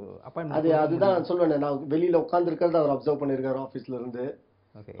ஒரு அப்பாயின்மெண்ட்? அதுதான் சொல்லுவேன். நான் வெளியில் உட்காந்துருக்கிறத அவர் அப்சர்வ் பண்ணியிருக்காரு ஆஃபீஸில் இருந்து.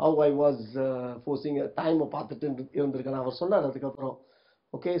 Okay. how I was forcing டைமை பார்த்துட்டு இருந்திருக்கேன். அவர் சொன்னார் அதுக்கப்புறம்.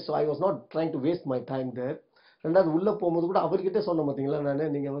 Okay, so I was not trying to waste my time தேர். ரெண்டாவது உள்ளே போகும்போது கூட அவர்கிட்ட சொன்ன பார்த்தீங்களா,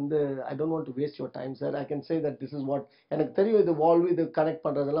 நீங்கள் வந்து I don't want to waste your time sir, I can say that this is what. எனக்கு தெரியும் இது வால்வ் இது கனெக்ட்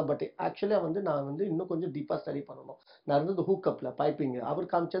பண்ணுறதெல்லாம், பட் ஆக்சுவலியாக வந்து நான் வந்து இன்னும் கொஞ்சம் டீப்பாக ஸ்டடி பண்ணணும். நான் இருந்தது ஹூக்கப்பில் பைப்பிங்,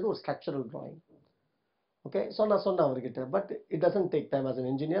 அவர் காமிச்சது ஒரு ஸ்ட்ரக்சரல் ட்ராயிங். ஓகே, ஸோ நான் சொன்னேன் அவர்கிட்ட, but it doesn't take time. As an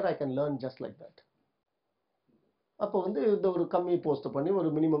engineer I can learn just like that. அப்போ வந்து இந்த ஒரு கம்மி போஸ்ட் பண்ணி ஒரு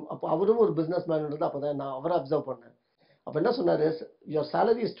மினிமம், அப்போ அவரும் ஒரு பிஸ்னஸ் மேன்ன்றது அப்போ தான் நான் அவரை அப்சர்வ் பண்ணேன். அப்போ என்ன சொன்னார், your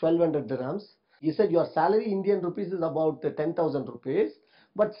salary is 1200 dirhams. He said your salary Indian rupees is about 10,000 rupees,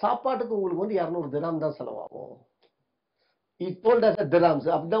 but சாப்பாட்டுக்கு உங்களுக்கு வந்து 200 dirham தான் செலவாகும். He told us dirhams.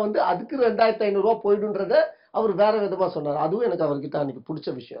 அப்படிதான் வந்து அதுக்கு 2500 ரூபா போயிடுன்றத அவர் வேற விதமா சொன்னார். அதுவும் எனக்கு அவர்கிட்ட அன்னைக்கு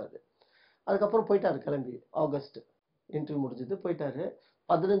பிடிச்ச விஷயம் அது. அதுக்கப்புறம் போயிட்டாரு கிளம்பி. ஆகஸ்ட் இன்டர்வியூ முடிஞ்சது, போயிட்டாரு.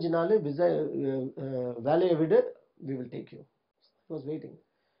 15 நாள் விசா, வேலையை விடு, we will take you. He was waiting.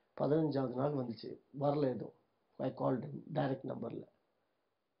 15வது நாள் வந்துச்சு, வரல எதுவும். I called him direct numberல.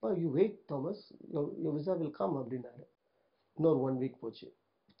 Oh, you wait Thomas, your visa will come அப்படின்னாரு. இன்னொரு 1 week போச்சு,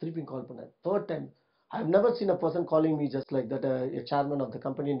 திருப்பி கால் பண்ணார். Third time, I have never seen a person calling me just like that, a chairman of the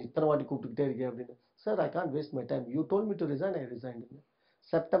company, இத்தனை வாட்டி கூப்பிட்டுக்கிட்டே இருக்கேன் அப்படின்னு. Sir, I can't waste my time. You told me to resign, I resigned.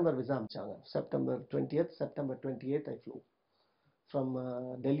 September visa அமிச்சாங்க. September 20th, September 28th I flew from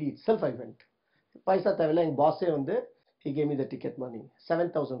Delhi itself. I went. பைசா தேவையில்லை, எங்கள் பாஸே வந்து he gave me the ticket money.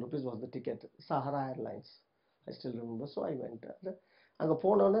 7,000 rupees was the ticket. Sahara Airlines. I still remember. So I went. அங்கே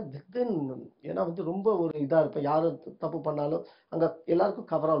போனோன்னே திடீர்னு, ஏன்னா வந்து ரொம்ப ஒரு இதாக இருப்பேன், யாரும் தப்பு பண்ணாலும் அங்கே எல்லாருக்கும்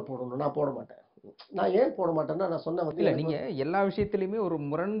கவரால் போடணும், நான் போட மாட்டேன். நான் ஏன் போட மாட்டேன்னா, நான் சொன்ன வந்து இல்லை, நீங்கள் எல்லா விஷயத்துலையுமே ஒரு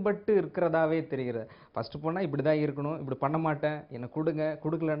முரண்பட்டு இருக்கிறதாவே தெரிகிறது. ஃபஸ்ட்டு போனால் இப்படி தான் இருக்கணும், இப்படி பண்ண மாட்டேன், என்னை கொடுங்க,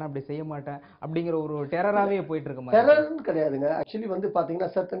 கொடுக்கலன்னா அப்படி செய்ய மாட்டேன் அப்படிங்கிற ஒரு டெரராகவே போயிட்டு இருக்க மாதிரி. டெரர்னு கிடையாதுங்க. ஆக்சுவலி வந்து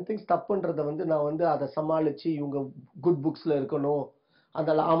பார்த்தீங்கன்னா சர்டன் திங்ஸ் தப்புன்றதை வந்து நான் வந்து அதை சமாளித்து இவங்க குட் புக்ஸில் இருக்கணும்,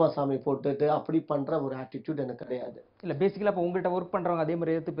 அந்த ஆமாசாமி போட்டுட்டு அப்படி பண்ற ஒரு ஆட்டிடியூட் எனக்கு கிடையாது. இல்ல, பேசிக்கலா அப்ப உங்கள்கிட்ட ஒர்க் பண்றவங்க அதே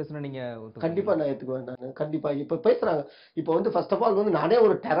மாதிரி எடுத்து பேசினா நீங்க கண்டிப்பா நான் ஏத்துக்குவேன். நான் கண்டிப்பா இப்ப பேசுறாங்க. இப்போ வந்து ஃபர்ஸ்ட் ஆஃப் ஆல் வந்து நானே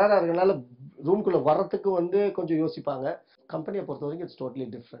ஒரு டெரரா இருக்கனால ரூம்குள்ள வர்றதுக்கு வந்து கொஞ்சம் யோசிப்பாங்க. கம்பெனியை பொறுத்த வரைக்கும் it's totally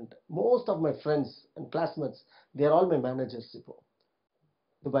different. Most of my friends and classmates there all my managers. இப்போ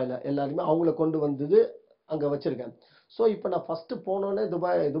துபாயில் எல்லாருமே அவங்கள கொண்டு வந்தது அங்கே வச்சிருக்கேன். ஸோ இப்போ நான் ஃபர்ஸ்ட் போனோன்னே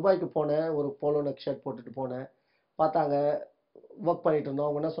துபாய்க்கு போனேன், ஒரு போலோ நெக் ஷர்ட் போட்டுட்டு போனேன். பார்த்தாங்க, ஒர்க் பண்ணிட்டு இருந்தோம்.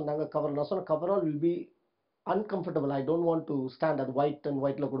 அவங்க என்ன சொன்னாங்க, கவர். நான் சொன்ன கவரால் will be uncomfortable. I don't want to stand at white and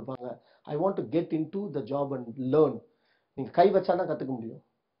whiteல கொடுப்பாங்க. I want to get into the job and learn. நீங்க கை வச்சாதான் கத்துக்க முடியும்.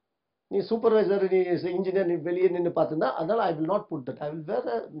 நீ சூப்பர்வைசர், நீ இன்ஜினியர், நீ வெளியே நின்று பார்த்துருந்தா, அதனால I will not put that. I will wear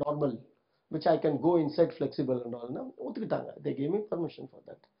a normal which I can go inside flexible and all. ஒத்துக்கிட்டாங்க. They gave me permission for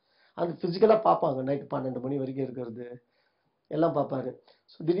that. அந்த பிசிக்கலா பார்ப்பாங்க, நைட் 12 மணி வரைக்கும் இருக்கிறது எல்லாம் பார்ப்பாரு.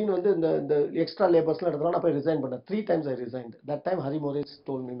 ஸோ திடீர்னு வந்து இந்த எக்ஸ்ட்ரா லேபர்ஸ்லாம் எடுத்தலாம். நான் போய் ரிசைன் பண்ணேன். 3 times I resigned. That time Hari Morris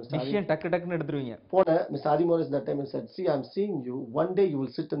told me, Mr. Hari, டக்கு டக்குன்னு எடுத்துருவீங்க. போனேன். Mr. Hari Morris that time said, see, I'm seeing you. One day you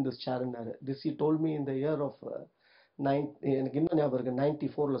will sit in this chair. This he told me in the year of எனக்கு இன்னும் ஞாபகம் இருக்கு,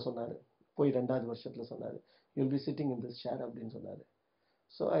 94ல சொன்னாரு. போய் 2வது வருஷத்துல சொன்னாரு, you'll be sitting in this chair அப்படின்னு சொன்னாரு.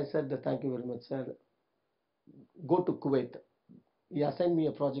 So I said, thank you very much, sir. Go to Kuwait. He assigned me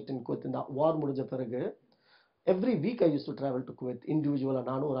a project in Kuwait. இந்த வார் முடிஞ்ச பிறகு every week I used to travel to Kuwait individually.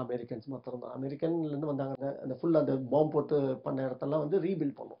 நானும் ஒரு Americans மாத்திரம் தான். அமெரிக்கன்லேருந்து வந்தாங்க. அந்த ஃபுல் அந்த பாம்பு போட்டு பண்ண இடத்தெல்லாம் வந்து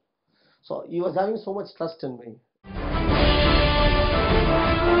ரீபில்ட் பண்ணோம். So he was having so much trust in me.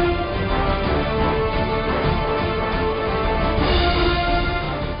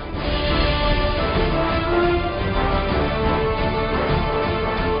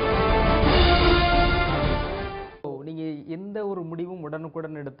 எந்த ஒரு முடிவும்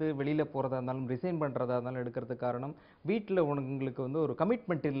உடனுக்குடன் எடுத்து வெளியில் போகிறதா இருந்தாலும் ரிசைன் பண்ணுறதா இருந்தாலும் எடுக்கிறதுக்கு காரணம் வீட்டில் உங்களுக்கு வந்து ஒரு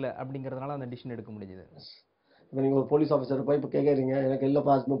கமிட்மெண்ட் இல்லை அப்படிங்கிறதுனால அந்த டிசிஷன் எடுக்க முடியுது. இப்போ நீங்கள் ஒரு போலீஸ் ஆஃபீஸர் போய் இப்போ கேட்குறீங்க, எனக்கு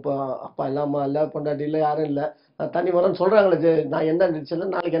இல்லைப்பா, இப்போ அப்பா இல்லாமல் இல்லை, பொண்டாட்டி இல்லை, யாரும் இல்லை, நான் தண்ணி வரேன்னு சொல்கிறாங்களே, நான் என்ன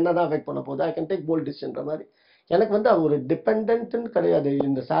டிசிஷன் நாளைக்கு என்ன தான் அஃபெக்ட் பண்ண போகுது, ஐ கேன் டேக் போல்ட் டிசிஷன்ற மாதிரி. எனக்கு வந்து அது ஒரு டிபெண்ட்னு கிடையாது.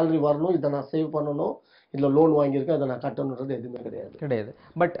 இந்த சேலரி வரணும், இதை நான் சேவ் பண்ணணும், இதில் லோன் வாங்கியிருக்கேன், அதை நான் கட்டணுன்றது எதுவுமே கிடையாது.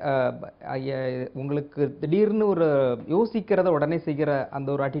 பட் உங்களுக்கு திடீர்னு ஒரு யோசிக்கிறத உடனே செய்கிற அந்த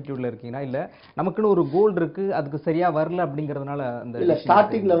ஒரு ஆட்டிடியூட்ல இருக்கீங்கன்னா, இல்லை நமக்குன்னு ஒரு கோல் இருக்கு, அதுக்கு சரியா வரல அப்படிங்கிறதுனால அந்த இல்லை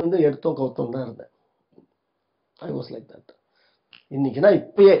ஸ்டார்டிங்கில் வந்து எடுத்தோம் கவுத்தோம் தான் இருந்தேன். I was like that. இன்னைக்குன்னா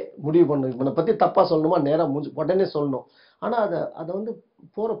இப்பயே முடிவு பண்ணணும். இவனை பத்தி தப்பா சொல்லணுமா நேரா உடனே சொல்லணும். ஆனா அதை வந்து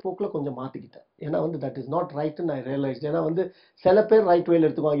போற போக்குல கொஞ்சம் மாத்திக்கிட்டேன். ஏன்னா வந்து that is not ரைட்னு I realised. ஏன்னா வந்து சில பேர் ரைட் வேல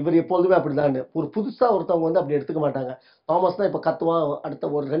எடுத்துக்குவாங்க. இவர் எப்பொழுதுமே அப்படிதான். ஒரு புதுசா ஒருத்தவங்க வந்து அப்படி எடுத்துக்க மாட்டாங்க. தாமஸ் தான் இப்ப கத்துவான், அடுத்த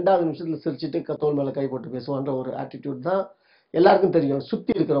ஒரு 2வது நிமிஷத்துல சிரிச்சிட்டு தோள் மேல கை போட்டு பேசுவான்ற ஒரு ஆட்டிடியூட் தான் எல்லாருக்கும் தெரியும்,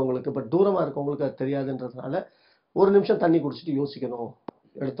 சுத்தி இருக்கிறவங்களுக்கு. பட் தூரமா இருக்கவங்களுக்கு அது தெரியாதுன்றதுனால ஒரு நிமிஷம் தண்ணி குடிச்சிட்டு யோசிக்கணும்.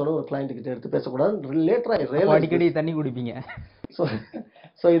 எடுத்தோட ஒரு கிளைண்ட் கிட்ட எடுத்து பேசக்கூடாது. லேட்டரா அடிக்கடி தண்ணி குடிப்பீங்க.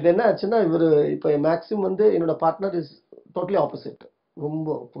 ஸோ இது என்ன ஆச்சுன்னா, இவர் இப்போ மேக்ஸிமம் வந்து என்னோட பார்ட்னர் இஸ் டோட்டலி ஆப்போசிட்.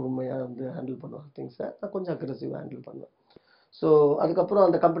 ரொம்ப பொறுமையா வந்து ஹேண்டில் பண்ணுவார் திங்ஸை. நான் கொஞ்சம் அக்ரெசிவாக ஹேண்டில் பண்ணுவேன். ஸோ அதுக்கப்புறம்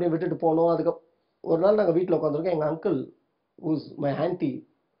அந்த கம்பெனியை விட்டுட்டு போனோம். ஒரு நாள் நாங்கள் வீட்டில் உட்காந்துருக்கோம். எங்கள் uncle whose my anti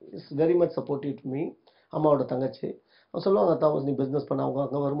is very much supportive to me. அம்மாவோட தங்கச்சி. அவங்க சொல்லுவாங்க, தாமஸ் நீ பிஸ்னஸ் பண்ண. அவங்க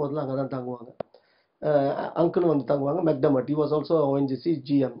அங்கே வரும்போதுலாம் அங்கே தான் தாங்குவாங்க. அங்கிளும் வந்து தங்குவாங்க. மெக்டமட் he was also ONGC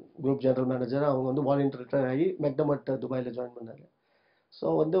GM group general manager. அவங்க வந்து வாலண்டியர் ரிட்டையர் ஆகி மெக்டமட் துபாயில் ஜாயின் பண்ணாரு. ஸோ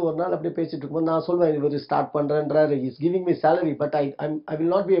வந்து ஒரு நாள் அப்படியே பேசிட்டு இருக்கும்போது நான் சொல்வேன், இவர் start பண்ணுறேன்றாரு, is giving me salary but I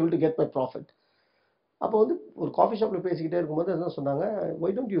will not be able to get my profit. அப்போ வந்து ஒரு காஃபி ஷாப்பில் பேசிக்கிட்டே இருக்கும்போது என்ன சொன்னாங்க,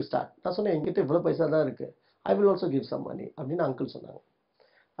 ஒய் டோன்ட் யூ ஸ்டார்ட். நான் சொன்னேன், என்கிட்ட இவ்வளோ பைசா தான் இருக்குது, I will also give some money அப்படின்னு அங்கிள் சொன்னாங்க.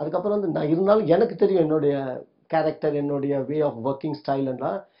 அதுக்கப்புறம் வந்து நான் இருந்தாலும் எனக்கு தெரியும் என்னுடைய கேரக்டர், என்னுடைய வே ஆஃப் ஒர்க்கிங் ஸ்டைல்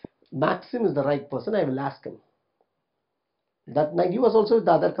எல்லாம். Maxim is the right person, I will ask him. That night he was also with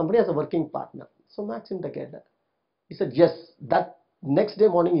the other company as a working partner. So Maxim கேட்டேன். He said yes. That next day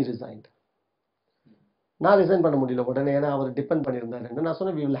morning he resigned. நான் resign பண்ண முடியல உடனே, ஏன்னா அவர் depend பண்ணியிருந்தாரு. நான்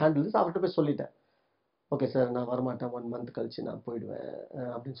சொன்னேன் we will handle this. அவர்கிட்ட போய் சொல்லிட்டேன், ஓகே சார் நான் வரமாட்டேன், 1 month கழிச்சு நான் போயிடுவேன்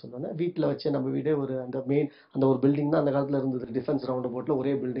அப்படின்னு சொன்னோன்னே, வீட்டில் வச்சு நம்ம வீடே ஒரு அந்த ஒரு பில்டிங் தான் அந்த காலத்தில் இருந்தது. டிஃபென்ஸ் ரவுண்ட் போட்டில்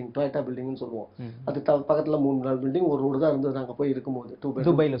ஒரே பில்டிங், டொயட்டா பில்டிங்னு சொல்லுவோம். அது பக்கத்தில் 3-4 பில்டிங், ஒரு ரோடு தான் இருந்தது. நாங்கள் போய் இருக்கும்போது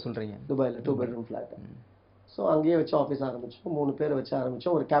துபாயில் சொல்கிறீங்க? துபாயில் 2 bedroom ஃப்ளாட். ஸோ அங்கேயே வச்சு ஆஃபீஸ் ஆரம்பித்தோம். 3 பேர் வச்சு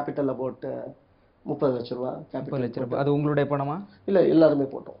ஆரம்பித்தோம். ஒரு கேபிட்டல் அபவுட் 30 லட்ச ரூபா. 30 லட்ச ரூபா. அது உங்களுடைய பணமா? இல்லை, எல்லாருமே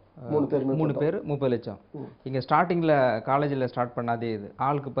போட்டோம். 3 பேர் 30 லட்சம். இங்கே ஸ்டார்டிங்கில் காலேஜில் ஸ்டார்ட் பண்ணாதே இது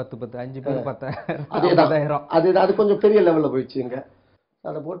ஆளுக்கு 10 5 பேர் 10,000. அது கொஞ்சம் பெரிய லெவலில் போயிடுச்சுங்க.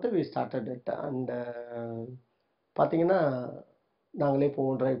 அதை போட்டு வி ஸ்டார்டட் இட். அண்ட் பார்த்தீங்கன்னா நாங்களே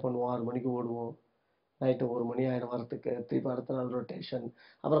போவோம், ட்ரைவ் பண்ணுவோம், 6 மணிக்கு ஓடுவோம், நைட்டு 1 மணி ஆயிரம் வரத்துக்கு. திருப்பி அடுத்த நாள் ரொட்டேஷன்.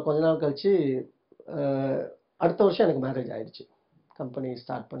 அப்புறம் கொஞ்ச நாள் கழிச்சு அடுத்த வருஷம் எனக்கு மேரேஜ் ஆயிடுச்சு. கம்பெனி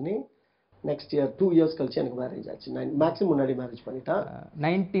ஸ்டார்ட் பண்ணி நெக்ஸ்ட் இயர் 2 years கழிச்சு எனக்கு மேரேஜ் ஆச்சு. மேக்ஸிமம் முன்னாடி மேரேஜ் பண்ணிட்டேன்.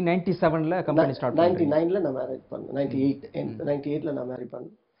 1997 கம்பெனி ஸ்டார்ட் 99 நான் மேரேஜ் பண்ணேன். 98 நான் மேரேஜ்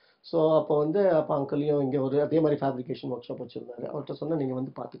பண்ணேன். ஸோ அப்போ அங்கிளையும் இங்கே அதே மாதிரி ஃபேப்ரிகேஷன் ஒர்க் ஷாப் வச்சுருந்தாரு. அவர்கிட்ட சொன்னால் நீங்கள்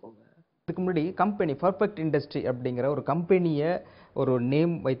வந்து பார்த்துக்கோங்க. இதுக்கு முன்னாடி கம்பெனி பர்ஃபெக்ட் இண்டஸ்ட்ரி அப்படிங்கிற ஒரு கம்பெனியை ஒரு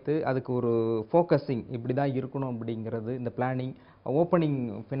நேம் வைத்து அதுக்கு ஒரு ஃபோக்கஸிங் இப்படி தான் இருக்கணும் அப்படிங்கிறது, இந்த பிளானிங், ஓப்பனிங்,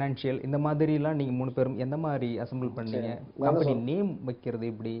 ஃபினான்ஷியல், இந்த மாதிரிலாம் நீங்கள் 3 பேரும் எந்த மாதிரி அசம்பிள் பண்ணீங்க? கம்பெனி நேம் வைக்கிறது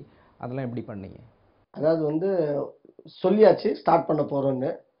எப்படி, அதெல்லாம் எப்படி பண்ணீங்க? அதாவது வந்து சொல்லியாச்சு ஸ்டார்ட் பண்ண போகிறோன்னு.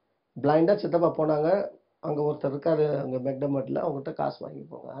 பிளைண்டாக சித்தப்பா போனாங்க. அங்கே ஒருத்தர் இருக்காரு அங்கே மெக்டமட்டில், அவங்ககிட்ட காசு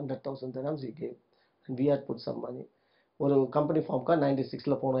வாங்கிப்போங்க. 100,000 dirhams he gave and we had put some money. ஒரு கம்பெனி ஃபார்முக்காக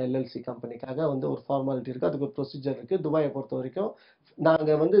 96 போனோம். எல்எல்சி கம்பெனிக்காக வந்து ஒரு ஃபார்மாலிட்டி இருக்குது, அதுக்கு ஒரு ப்ரொசீஜர் இருக்குது. துபாயை பொறுத்த வரைக்கும்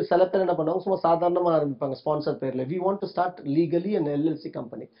நாங்கள் வந்து சில பேர் என்ன பண்ணுவாங்க, சும்மா சாதாரணமாக ஆரம்பிப்பாங்க ஸ்பான்சர் பேரில். We want to start legally and LLC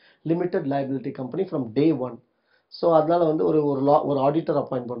company, limited liability company from day 1. So அதனால வந்து ஒரு ஆடிட்டர்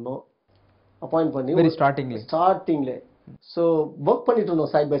அப்பாயிண்ட் பண்ணி ஸ்டார்டிங்லே ஸோ ஒர்க் பண்ணிட்டு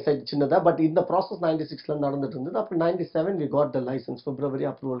இருந்தோம் சைட் பை சைட் சின்னதாக. பட் இந்த ப்ராசஸ் 96 நடந்துட்டு இருந்தது. அப்புறம் 97 we got the license. February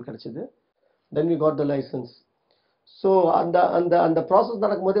approval கிடைச்சது. then we got the license. So அந்த ப்ராசஸ்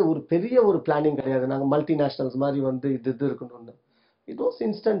நடக்கும்போதே ஒரு பெரிய ஒரு பிளானிங் கிடையாது. நாங்கள் மல்டிநேஷ்னல்ஸ் மாதிரி வந்து இது இருக்கணும்னு. It was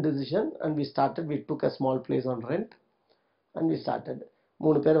instant decision and we started. We took a small place on rent and we started.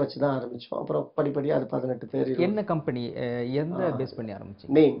 3 பேரை வச்சு தான் ஆரம்பித்தோம். அப்புறம் படிப்படியாக அது 18 பேர். என்ன கம்பெனி, எந்த பேஸ் பண்ணி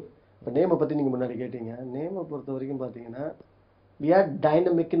ஆரம்பிச்சிங்க? நேம். இப்போ நேமை பற்றி நீங்கள் முன்னாடி கேட்டீங்க. நேமை பொறுத்த வரைக்கும் பார்த்தீங்கன்னா we had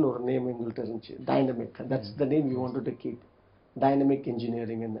டைனமிக்னு ஒரு நேம் எங்கள்கிட்ட இருந்துச்சு. Dynamic, that's the name we wanted to keep. Dynamic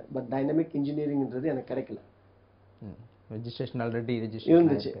இன்ஜினியரிங்னு. But dynamic இன்ஜினியரிங்ன்றது எனக்கு கிடைக்கல. ரெஜிஸ்ட்ரேஷன் ஆல்ரெடி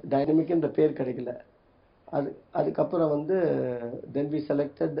இருந்துச்சு, டைனமிக்ன்ற பேர் கிடைக்கல. அதுக்கப்புறம் வந்து then we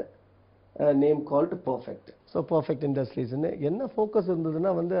selected a name called Perfect. So perfect இண்டஸ்ட்ரீஸ்னு. என்ன ஃபோக்கஸ்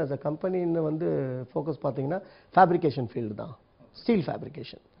இருந்ததுன்னா வந்து as a கம்பெனின்னு வந்து ஃபோக்கஸ் பார்த்தீங்கன்னா ஃபேப்ரிகேஷன் ஃபீல்டு தான், ஸ்டீல்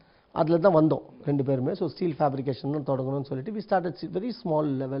ஃபேப்ரிகேஷன். அதில் தான் வந்தோம் 2 பேருமே. ஸோ ஸ்டீல் ஃபேப்ரிகேஷன் தான் தொடங்கணும்னு சொல்லிட்டு வி ஸ்டார்டட் வெரி ஸ்மால்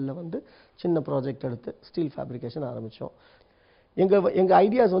லெவலில் வந்து சின்ன ப்ராஜெக்ட் எடுத்து ஸ்டீல் ஃபேப்ரிகேஷன் ஆரம்பித்தோம். எங்கள்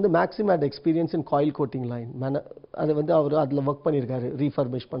ஐடியாஸ் வந்து maximum had experience in coil coating line. அது வந்து அவர் அதில் ஒர்க் பண்ணியிருக்காரு,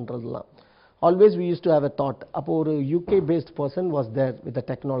 ரீஃபர்பிஷ் பண்ணுறதுலாம். Always we use to have a thought. அப்போ ஒரு UK paste person was there with the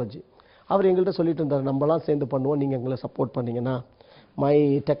technology. அவர் எங்கள்கிட்ட சொல்லிட்டு இருந்தார், நம்மளாம் சேர்ந்து பண்ணுவோம், நீங்கள் எங்களை சப்போர்ட் பண்ணிங்கன்னா. My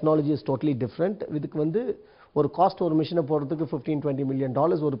technology is totally different. இதுக்கு வந்து ஒரு காஸ்ட், ஒரு மிஷினை போடுறதுக்கு $15-20 million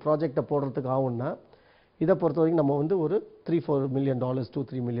ஒரு ப்ராஜெக்டை போடுறதுக்கு ஆகும்னா இதை பொறுத்த வரைக்கும் நம்ம வந்து ஒரு $3-4 million,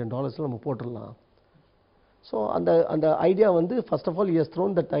 $2-3 million நம்ம போட்டுடலாம். ஸோ அந்த ஐடியா வந்து first of all he has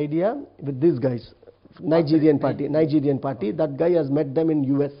thrown that idea with these guys, Nigerian party. That guy has met them in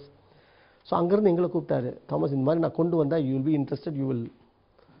US. So அங்கேருந்து எங்களை கூப்பிட்டாரு, தாமஸ் இந்த மாதிரி நான் கொண்டு வந்தால் you will be interested,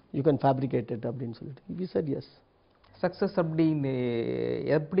 you can fabricate it அப்படின்னு சொல்லிட்டு we said yes. சக்ஸஸ் அப்படின்னு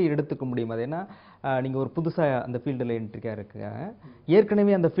எப்படி எடுத்துக்க முடியும்? அது ஏன்னா நீங்கள் ஒரு புதுசாக அந்த ஃபீல்டில் என்ட்ரிக்காக இருக்காங்க,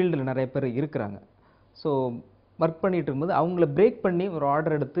 ஏற்கனவே அந்த ஃபீல்டில் நிறைய பேர் இருக்கிறாங்க. ஸோ ஒர்க் பண்ணிட்டு இருக்கும்போது அவங்கள பிரேக் பண்ணி ஒரு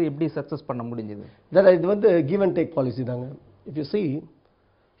ஆர்டர் எடுத்து எப்படி சக்ஸஸ் பண்ண முடிஞ்சது? இது வந்து கிவ் அண்ட் டேக் பாலிசி தாங்க. If you see,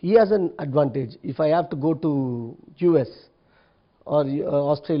 he has an advantage. If I have to go to US or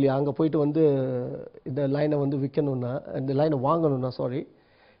Australia, அங்கே போயிட்டு வந்து இந்த லைனை வந்து விற்கணும்னா, இந்த லைனை வாங்கணும்னா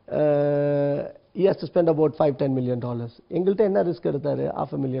he has to spend about $5-10 million. எங்கள்கிட்ட என்ன ரிஸ்க் எடுத்தாரு?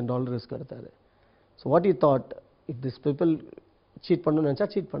 $500,000 ரிஸ்க் எடுத்தாரு. So what he thought, if this people seat பண்ணணும்னு நினச்சா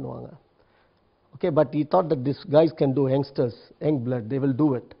சீட் பண்ணுவாங்க. Okay, but he thought that these guys can do, youngsters, young blood, they will do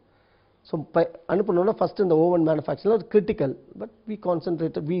it. So அனுப்பணும்னா first இந்த oven manufacturing critical, but we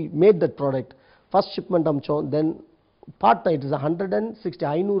concentrated, we made that product. First shipment அமிச்சோம். Then part it is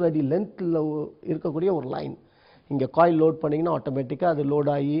 500 அடி லென்த்தில் இருக்கக்கூடிய ஒரு line. இங்கே coil load பண்ணிங்கன்னா ஆட்டோமேட்டிக்காக அது load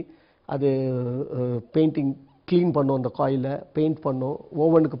ஆகி அது பெயிண்டிங் க்ளீன் பண்ணோம், அந்த காயிலை பெயிண்ட் பண்ணோம்,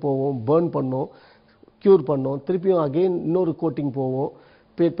 ஓவனுக்கு போவோம், பேர்ன் பண்ணோம், க்யூர் பண்ணோம், திருப்பியும் அகெயின் இன்னொரு கோட்டிங் போவோம்,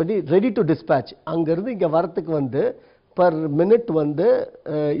 பேட் பண்ணி ரெடி டு டிஸ்பேட்ச். அங்கேருந்து இங்கே வரத்துக்கு வந்து பர் மினிட் வந்து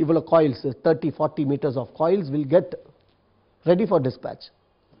இவ்வளோ coils 30-40 meters of coils will get ready for dispatch.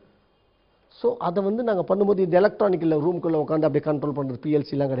 So அதை வந்து நாங்கள் பண்ணும்போது இந்த எலக்ட்ரானிக்கில் ரூம்குள்ளே உட்காந்து அப்படியே கண்ட்ரோல் பண்ணுறது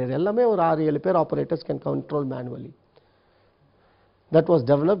பிஎல்சிலாம் கிடையாது. எல்லாமே ஒரு 6-7 பேர் operators can control manually. That was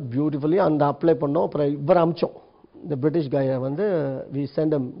develop beautifully. அந்த அப்ளை பண்ணோம். அப்புறம் இவர் அமிச்சோம், இந்த பிரிட்டிஷ் கையை வந்து we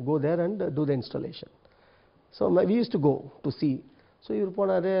send M go there and two the installation. So we use to go to C. So இவர்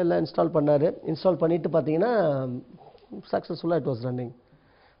போனார், எல்லாம் இன்ஸ்டால் பண்ணார். இன்ஸ்டால் பண்ணிவிட்டு பார்த்தீங்கன்னா சக்ஸஸ்ஃபுல்லாக இட் வாஸ் ரன்னிங்.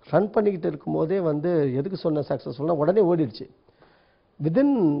 ரன் பண்ணிக்கிட்டு இருக்கும்போதே வந்து எதுக்கு சொன்ன சக்ஸஸ்ஃபுல்லாக உடனே ஓடிடுச்சு. Within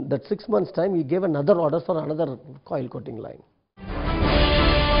that 6 months time, he gave another order for another coil coating line.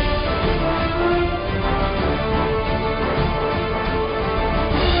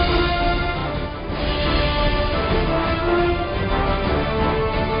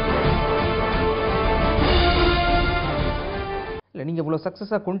 இல்லை, நீங்கள் இவ்வளோ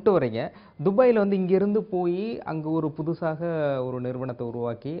சக்ஸஸாக கொண்டு வரீங்க. துபாயில் வந்து இங்கேருந்து போய் அங்கே ஒரு புதுசாக ஒரு நிறுவனத்தை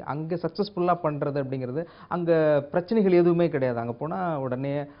உருவாக்கி அங்கே சக்ஸஸ்ஃபுல்லாக பண்ணுறது அப்படிங்கிறது, அங்கே பிரச்சனைகள் எதுவுமே கிடையாது. அங்கே போனால்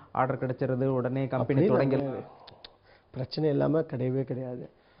உடனே ஆர்டர் கிடைச்சிருது, உடனே கம்பெனி தொடங்கி பிரச்சனை இல்லாமல் கிடையவே கிடையாது.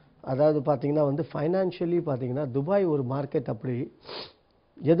 அதாவது பார்த்தீங்கன்னா வந்து ஃபைனான்ஷியலி பார்த்தீங்கன்னா துபாய் ஒரு மார்க்கெட். அப்படி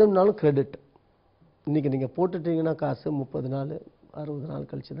எதுனாலும் கிரெடிட். இன்றைக்கி நீங்கள் போட்டுட்டீங்கன்னா காசு 30 நாள் 60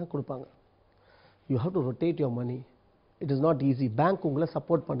 நாள் கழிச்சு தான் கொடுப்பாங்க. You have to rotate your money. It is not easy. Bank உங்களை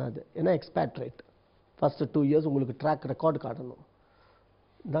சப்போர்ட் பண்ணாது. ஏன்னா எக்ஸ்பேட் ரேட் ஃபஸ்ட்டு 2 years உங்களுக்கு ட்ராக் ரெக்கார்டு காட்டணும்.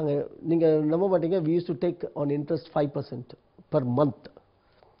 நீங்கள் நம்ப மாட்டீங்க, we use to take on interest 5% per month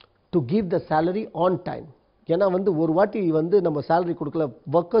to give the salary on time. ஏன்னா வந்து ஒரு வாட்டி வந்து நம்ம சேலரி கொடுக்கல,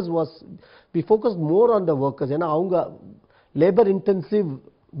 workers was we focus more on the workers. ஏன்னா அவங்க லேபர் இன்டென்சிவ்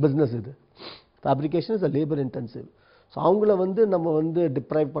பிஸ்னஸ். இது fabrication is a labour intensive. So அவங்கள வந்து நம்ம வந்து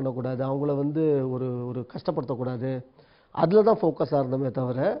டிப்ரைவ் பண்ணக்கூடாது, அவங்கள வந்து ஒரு கஷ்டப்படுத்தக்கூடாது. அதில் தான் ஃபோக்கஸாக இருந்தோமே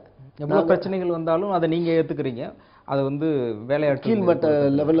தவிர, எவ்வளோ பிரச்சனைகள் வந்தாலும் அதை நீங்கள் ஏற்றுக்கிறீங்க, அதை வந்து வேலையாட்கள் கீழ்மட்ட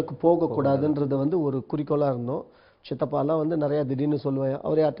லெவலுக்கு போகக்கூடாதுன்றது வந்து ஒரு குறிக்கோளாக இருந்தோம். சித்தப்பாலாம் வந்து நிறையா திடீர்னு சொல்லுவேன்,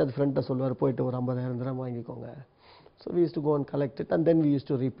 அவர் யார்ட்டாவது ஃப்ரெண்ட்டை சொல்லுவார், போயிட்டு ஒரு 50,000 தினம் வாங்கிக்கோங்க. So we use to go and collect it and then we use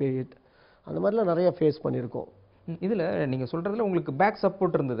to repay it. அந்த மாதிரிலாம் நிறைய ஃபேஸ் பண்ணியிருக்கோம். இதில் நீங்கள் சொல்கிறதுல உங்களுக்கு பேக்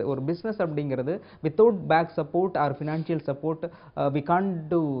சப்போர்ட் இருந்தது. ஒரு பிஸ்னஸ் அப்படிங்கிறது without back support R financial support we can't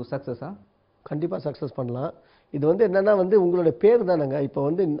two சக்ஸஸா? கண்டிப்பாக சக்ஸஸ் பண்ணலாம். இது வந்து என்னென்னா வந்து உங்களுடைய பேர் தானேங்க.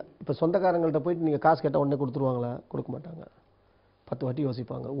 இப்போ சொந்தக்காரங்கள்ட்ட போயிட்டு நீங்கள் காசு கேட்டால் உடனே கொடுத்துருவாங்களா? கொடுக்க மாட்டாங்க. 10 வாட்டி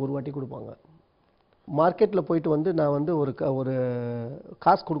யோசிப்பாங்க, ஒரு வாட்டி கொடுப்பாங்க. மார்க்கெட்டில் போயிட்டு வந்து நான் வந்து ஒரு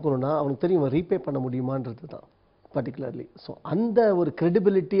காசு கொடுக்கணுன்னா அவனுக்கு தெரியும் ரீபே பண்ண முடியுமான்றது தான் பர்டிகுலர்லி. ஸோ அந்த ஒரு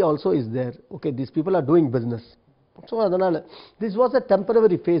credibility also is there. Okay, these people are doing business. So அதனால் this was a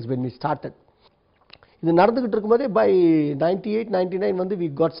temporary phase when we started. இது நடந்துக்கிட்டு இருக்கும்போதே பை 98-99 வந்து வி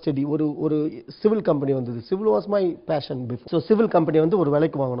காட் ஸ்டடி. ஒரு சிவில் கம்பெனி வந்தது. Civil was my passion before. So civil company வந்து ஒரு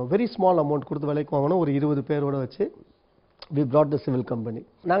விலைக்கு வாங்கணும், வெரி ஸ்மால் அமௌண்ட் கொடுத்து விலைக்கு வாங்கணும். ஒரு 20 பேரோட வச்சு we broad the civil company.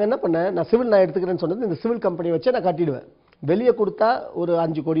 நாங்கள் என்ன பண்ணேன், நான் சிவில் நான் எடுத்துக்கிறேன்னு சொன்னது, இந்த சிவில் கம்பெனியை வச்சு நான் கட்டிடுவேன். வெளியே கொடுத்தா ஒரு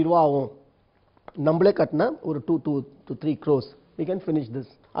 5 கோடி ரூபா ஆகும், நம்மளே கட்டினா ஒரு 2 to 3 crores we can finish this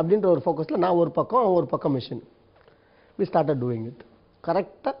அப்படின்ற ஒரு ஃபோக்கஸில் நான் ஒரு பக்கம், அவன் ஒரு பக்கம் machine. we started doing it.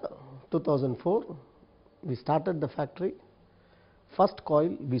 கரெக்டாக 2004 we started the factory. First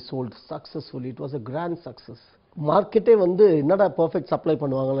coil we sold successfully. It was a grand success. மார்க்கெட்டே வந்து என்னடா பர்ஃபெக்ட் சப்ளை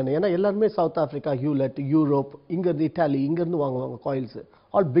பண்ணுவாங்கன்னு. ஏன்னா எல்லாருமே சவுத் ஆஃப்ரிக்கா, ஹியூலெட், யூரோப், இங்கேருந்து இட்டாலி, இங்கேருந்து வாங்குவாங்க coils.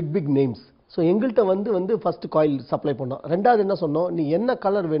 All big names. So எங்கள்கிட்ட வந்து ஃபர்ஸ்ட் காயில் சப்ளை பண்ணோம். ரெண்டாவது என்ன சொன்னோம், நீ என்ன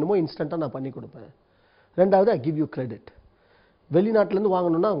கலர் வேணுமோ இன்ஸ்டண்ட்டாக நான் பண்ணி கொடுப்பேன். ரெண்டாவது ஐ கிவ் யூ கிரெடிட். வெளிநாட்டிலேருந்து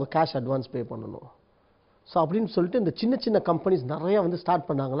வாங்கணும்னா அவங்க கேஷ் அட்வான்ஸ் பே பண்ணணும். ஸோ அப்படின்னு சொல்லிட்டு இந்த சின்ன சின்ன கம்பெனிஸ் நிறையா வந்து ஸ்டார்ட்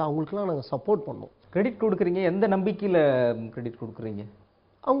பண்ணாங்களா, அவங்களுக்குலாம் நாங்கள் சப்போர்ட் பண்ணோம். கிரெடிட் கொடுக்குறீங்க, எந்த நம்பிக்கையில் கிரெடிட் கொடுக்குறீங்க?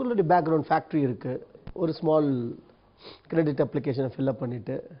 அவங்களுடைய பேக்ரவுண்ட் ஃபேக்ட்ரி இருக்குது, ஒரு ஸ்மால் கிரெடிட் அப்ளிகேஷனை ஃபில்அப்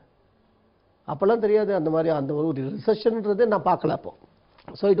பண்ணிவிட்டு, அப்போல்லாம் தெரியாது அந்த மாதிரி அந்த ஒரு ரிசெஷன்ன்றதே நான் பார்க்கல அப்போ.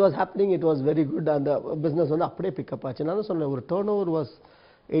 So it was happening, it was very good. அந்த பிஸ்னஸ் வந்து அப்படியே பிக்கப் ஆச்சு. நான் சொன்னேன், ஒரு டேர்ன் ஓவர் வாஸ்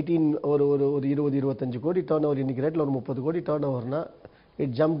 18, ஒரு 20-25 கோடி டேர்ன் ஓவர். இன்றைக்கி ரேட்டில் ஒரு 30 கோடி turn ஓவர்னா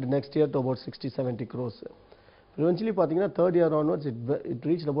it jumped next year to about 60-70 crores. Eventually பார்த்தீங்கன்னா third year onwards it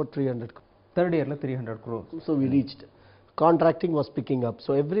reached about 300 crores. Third yearல 300 crores. So we reached. Contracting was picking up.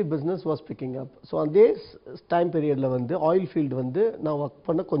 So every business was picking up. So on this time periodல வந்து oil field வந்து நான் work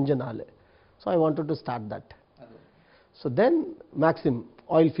பண்ண கொஞ்ச நாள். So I wanted to start that. So then Maxim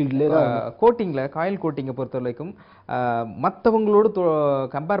oil fieldல கோட்டிங்ல, coil கோட்டிங்கை பொறுத்த வரைக்கும் மற்றவங்களோடு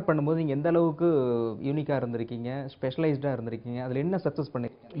compare பண்ணும்போது நீங்கள் எந்த அளவுக்கு யூனிக்காக இருந்திருக்கீங்க, ஸ்பெஷலைஸ்டாக இருந்திருக்கீங்க, அதில் என்ன சக்ஸஸ்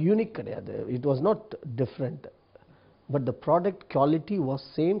பண்ணிருக்கீங்க? யூனிக் கிடையாது. It was not different, but the product quality was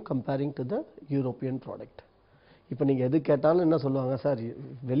same comparing to the European product. இப்போ நீங்கள் எது கேட்டாலும் என்ன சொல்லுவாங்க, சார்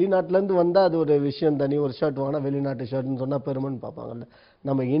வெளிநாட்டிலேருந்து வந்தால் அது ஒரு விஷயம் தனி, ஒரு ஷர்ட் வாங்கினா வெளிநாட்டு ஷர்ட்னு சொன்னால் பெருமைன்னு பார்ப்பாங்கல்ல.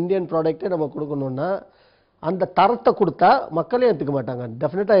 நம்ம இந்தியன் ப்ராடக்டே நம்ம கொடுக்கணுன்னா அந்த தரத்தை கொடுத்தா மக்களே ஏற்றுக்க மாட்டாங்க,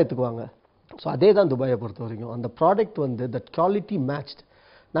 டெஃபினட்டாக ஏற்றுக்குவாங்க. ஸோ அதே தான் துபாயை பொறுத்த வரைக்கும். அந்த ப்ராடக்ட் வந்து தட் குவாலிட்டி மேட்ச்ட்.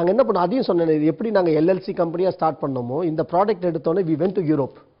 நாங்கள் என்ன பண்ணோம், அதையும் சொன்னேன், இது எப்படி நாங்கள் எல்எல்சி கம்பெனியாக ஸ்டார்ட் பண்ணோமோ இந்த ப்ராடக்ட் எடுத்தோன்னே we went to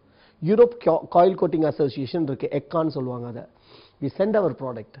Europe. Europe coil coating association இருக்குது, எக்கான்னு சொல்லுவாங்க அதை. We send our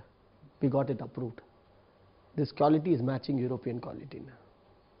product, we got it approved. This quality is matching European குவாலிட்டின்னு.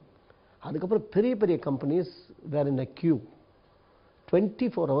 அதுக்கப்புறம் பெரிய பெரிய companies where in a Q.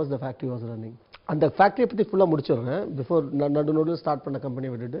 24 hours the factory was running. அந்த ஃபேக்ட்ரியை பற்றி ஃபுல்லாக முடிச்சிடுறேன். பிஃபோர் நடு ஸ்டார்ட் பண்ண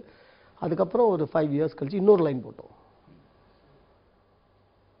கம்பெனியை விட்டுட்டு அதுக்கப்புறம் ஒரு 5 years கழிச்சு இன்னொரு லைன் போட்டோம்.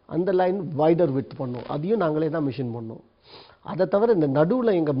 அந்த லைன் வைடர் வித் பண்ணோம், அதையும் நாங்களே தான் மிஷின் பண்ணோம். அதை தவிர இந்த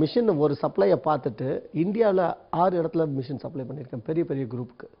நடுவில் எங்கள் மிஷின் ஒரு சப்ளையை பார்த்துட்டு இந்தியாவில் 6 இடத்துல மிஷின் சப்ளை பண்ணியிருக்கேன் பெரிய பெரிய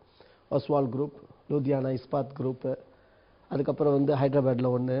குரூப்புக்கு. ஒஸ்வால் குரூப், லூதியானா இஸ்பாத் குரூப்பு, அதுக்கப்புறம் வந்து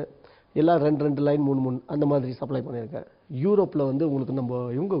ஹைதராபாத்தில் ஒன்று, எல்லாம் 2 லைன் 3 அந்த மாதிரி சப்ளை பண்ணியிருக்கேன். யூரோப்பில் வந்து உங்களுக்கு நம்ம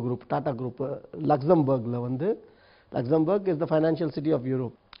இவங்க குரூப் டாடா குரூப்பு, லக்சம்பர்கில் வந்து, Luxembourg is the financial city of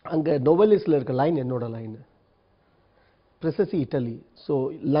Europe. அங்கே நோவலிஸில் இருக்க லைன் என்னோட line. Precisely Italy, so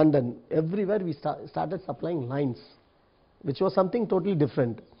London, everywhere we started supplying lines, which was something totally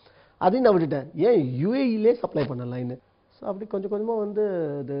different. அதையும் நான் விட்டுட்டேன், ஏன் யூஏஇலே சப்ளை பண்ண லைனு. ஸோ அப்படி கொஞ்சம் கொஞ்சமாக வந்து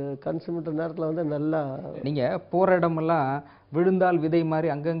இது கன்சியூமர் நேரத்தில் வந்து நல்லா. நீங்கள் போகிற இடமெல்லாம் விழுந்தால் விதை மாதிரி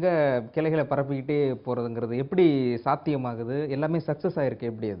அங்கங்கே கிளைகளை பரப்பிக்கிட்டே போகிறதுங்கிறது எப்படி சாத்தியமாகுது? எல்லாமே சக்ஸஸ் ஆகிருக்கு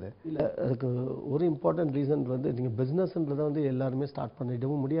எப்படி அது? இல்லை, அதுக்கு ஒரு இம்பார்ட்டன்ட் ரீசன் வந்து நீங்கள் பிஸ்னஸ்ன்றதை வந்து எல்லாருமே ஸ்டார்ட்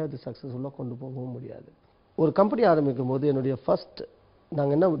பண்ணிடவும் முடியாது, சக்ஸஸ்ஃபுல்லாக கொண்டு போகவும் முடியாது. ஒரு கம்பெனி ஆரம்பிக்கும் போது என்னுடைய ஃபர்ஸ்ட்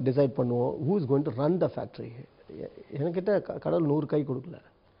நாங்கள் என்ன டிசைட் பண்ணுவோம், who is going to run the factory. என்கிட்ட கடவுள் 100 கை கொடுக்கல,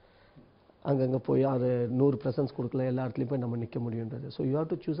 அங்கங்கே போய் அது 100 ப்ரெசன்ஸ் கொடுக்கல, எல்லா இடத்துலையும் போய் நம்ம நிற்க முடியுன்றது. So you have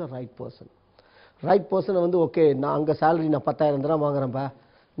to choose a right person. Right பர்சனை வந்து ஓகே நான் அங்கே சேலரி நான் 10,000 தரம் வாங்குறேன்ப்பா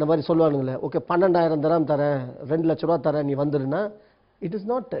இந்த மாதிரி சொல்லுவானுங்களே, ஓகே 12,000 தரம் தரேன், 2 லட்ச ரூபா தரேன் நீ வந்துருன்னா, இட் இஸ்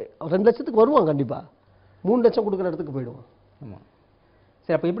நாட். 2 லட்சத்துக்கு வருவான் கண்டிப்பாக, 3 லட்சம் கொடுக்குற இடத்துக்கு போயிடுவான். ஆமாம்.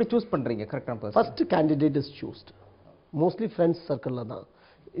 சரி, அப்போ எப்படி சூஸ் பண்ணுறீங்க கரெக்டான person? First candidate is சூஸ்ட். Mostly friends சர்க்கிளில் தான்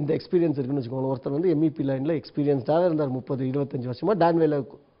இந்த எக்ஸ்பீரியன்ஸ் இருக்குன்னு வச்சுக்கோங்க. ஒருத்தர் வந்து எம்இபி லைனில் எக்ஸ்பீரியன்ஸ்டாக இருந்தார், 30-25 வருஷமாக டான்வேல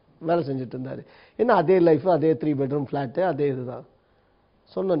வேலை செஞ்சுட்டு இருந்தார். ஏன்னா அதே லைஃப், அதே 3 bedroom ஃப்ளாட்டு, அதே இதுதான்.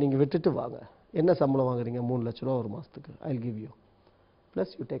 சொன்னோம் நீங்கள் விட்டுட்டு வாங்க, என்ன சம்பளம் வாங்குறீங்க, 3 லட்ச ரூபா ஒரு மாதத்துக்கு, I give you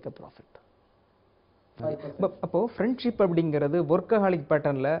plus you take a profit. அப்போது ஃப்ரெண்ட்ஷிப் அப்படிங்கிறது ஒர்க்கஹாலிக்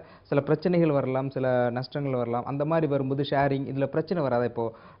பேட்டர்னில் சில பிரச்சனைகள் வரலாம், சில நஷ்டங்கள் வரலாம். அந்த மாதிரி வரும்போது ஷேரிங் இதில் பிரச்சனை வராது.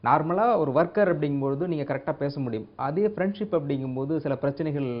 இப்போது நார்மலாக ஒரு ஒர்க்கர் அப்படிங்கும்போது நீங்கள் கரெக்டாக பேச முடியும். அதே ஃப்ரெண்ட்ஷிப் அப்படிங்கும்போது சில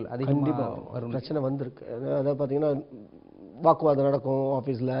பிரச்சனைகள் அதிகமாக வரும். பிரச்சனை வந்திருக்கு. அதாவது பார்த்தீங்கன்னா வாக்குவாதம் நடக்கும்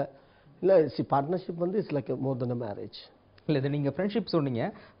ஆஃபீஸில். இல்லை பார்ட்னர்ஷிப் வந்து it's like more then a marriage. இல்லை, இது நீங்கள் ஃப்ரெண்ட்ஷிப் சொன்னீங்க.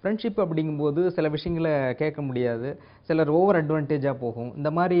 ஃப்ரெண்ட்ஷிப் அப்படிங்கும்போது சில விஷயங்களை கேட்க முடியாது, சிலர் ஓவர் அட்வான்டேஜாக போகும். இந்த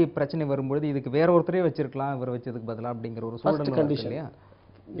மாதிரி பிரச்சனை வரும்பொழுது இதுக்கு வேற ஒருத்தரே வச்சிருக்கலாம், இவர் வச்சதுக்கு பதிலாக அப்படிங்கிற ஒரு ஃபர்ஸ்ட் கண்டிஷன் இல்லையா?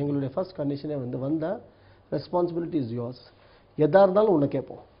 எங்களுடைய ஃபர்ஸ்ட் கண்டிஷனே வந்து வந்தால் ரெஸ்பான்சிபிலிட்டி இஸ் யோர்ஸ். எதாக இருந்தாலும் உன்னை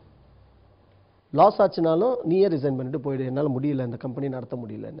கேட்போம். லாஸ் ஆச்சுனாலும் நீயே ரிசைன் பண்ணிட்டு போயிடு, என்னால் முடியல, இந்த கம்பெனி நடத்த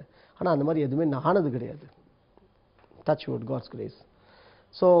முடியலன்னு. ஆனால் அந்த மாதிரி எதுவுமே நான் ஆனது கிடையாது. Touch wood, God's grace.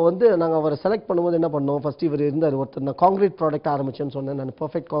 So வந்து நாங்கள் அவரை செலக்ட் பண்ணும்போது என்ன பண்ணோம், ஃபஸ்ட் இவர் இருந்தார் ஒருத்தர். நான் காங்கிரீட் ப்ராடக்ட் ஆரம்பிச்சேன்னு சொன்னேன். நான்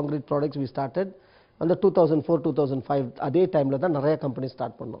perfect concrete products we started அந்த 2004-2005 அதே டைமில் தான் நிறைய கம்பெனி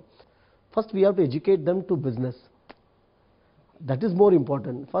ஸ்டார்ட் பண்ணோம். First we have to educate them to business. That is more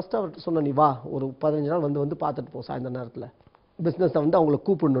important. First அவர்கிட்ட சொன்ன நீ வா ஒரு 15 நாள் வந்து பார்த்துட்டு போ சாயந்தர நேரத்தில் பிஸ்னஸை வந்து அவங்கள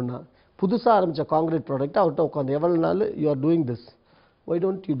கூப்பிடணுன்னா புதுசாக ஆரம்பித்த காங்கிரீட் ப்ராடக்ட் அவர்கிட்ட உட்காந்து எவ்வளோ நாள் you are doing this why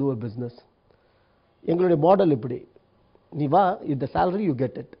don't you two a business. எங்களுடைய மாடல் இப்படி நீ வா இந்த salary you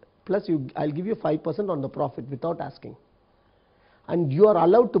get it plus I'll give you 5% on the profit without asking and you are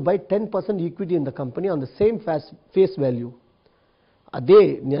allowed to buy 10% equity in the company on the same face value. அதே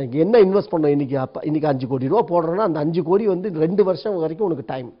நீ என்ன invest பண்ண இன்னைக்கு 5 கோடி ரூபா போடுறேன்னா அந்த 5 கோடி வந்து 2 வருஷம் வரைக்கும் உனக்கு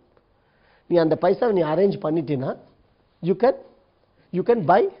டைம். நீ அந்த பைசாவை நீ arrange பண்ணிட்டீன்னா you can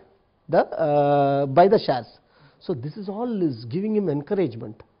buy the shares. So this is all is giving him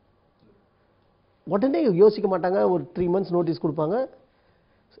encouragement. உடனே யோசிக்க மாட்டாங்க. ஒரு 3 months நோட்டீஸ் கொடுப்பாங்க.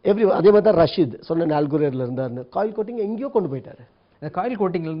 அதே மாதிரி தான் ரஷீத் சொன்ன ஆல்குரேரில் இருந்தார். காயில் கோட்டிங் எங்கேயோ கொண்டு போயிட்டாரு. இந்த காயில்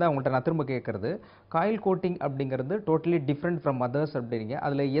கோட்டிங்லேருந்து அவங்கள்ட்ட நான் திரும்ப கேட்குறது, காயில் கோட்டிங் அப்படிங்கிறது டோட்டலி டிஃப்ரெண்ட் ஃப்ரம் அதர்ஸ் அப்படிங்க.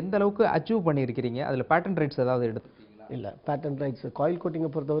 அதில் எந்த அளவுக்கு அச்சீவ் பண்ணியிருக்கிறீங்க? அதில் பேட்டன் ரைட்ஸ் ஏதாவது எடுத்துப்பீங்களா? இல்லை, பேட்டன் ரைட்ஸ் காயில் கோட்டிங்கை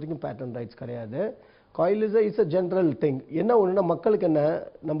பொறுத்த வரைக்கும் பேட்டன் ரைட்ஸ் கிடையாது. Coil is a general thing. என்ன ஒன்றுனா மக்களுக்கு என்ன,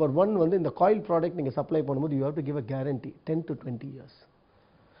 நம்பர் 1 வந்து இந்த காயில் ப்ராடக்ட் நீங்கள் சப்ளை பண்ணும்போது you have to give a guarantee 10 to 20 years.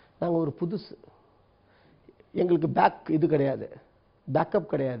 நாங்கள் ஒரு புதுசு, எங்களுக்கு இது கிடையாது,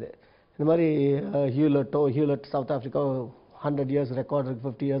 பேக்கப் கிடையாது. இந்த மாதிரி Hewlett south Africa 100 years record இருக்குது,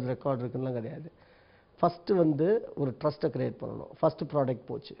 50 years ரெக்கார்ட் இருக்குலாம் கிடையாது. ஃபஸ்ட்டு வந்து ஒரு ட்ரஸ்ட்டை க்ரியேட் பண்ணணும். ஃபஸ்ட்டு ப்ராடக்ட்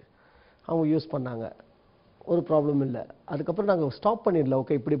போச்சு, அவங்க யூஸ் பண்ணாங்க, ஒரு ப்ராப்ளம் இல்லை. அதுக்கப்புறம் நாங்கள் ஸ்டாப் பண்ணிடல.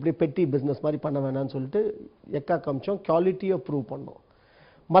 ஓகே இப்படி பெட்டி பிஸ்னஸ் மாதிரி பண்ண வேணாம்னு சொல்லிட்டு எக்கா காமிச்சோம். குவாலிட்டியை ப்ரூவ் பண்ணோம்.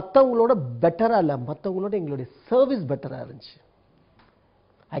 மற்றவங்களோட பெட்டராக இல்லை, மற்றவங்களோட எங்களுடைய சர்வீஸ் பெட்டராக இருந்துச்சு.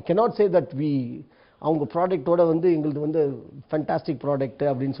 ஐ கேனாட் சே தட் அவங்க ப்ராடக்டோட வந்து எங்களுக்கு வந்து ஃபேண்டாஸ்டிக் ப்ராடக்ட்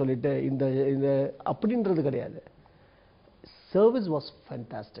அப்படின்னு சொல்லிட்டு இந்த அப்படின்றது கிடையாது. Service was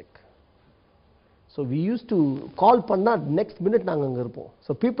fantastic. So we use to call பண்ணால் நெக்ஸ்ட் மினிட் நாங்கள் அங்கே இருப்போம்.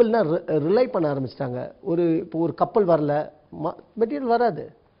 ஸோ பீப்புள்னா ரிலை பண்ண ஆரம்பிச்சிட்டாங்க. இப்போ ஒரு கப்பல் வரல, மெட்டீரியல் வராது.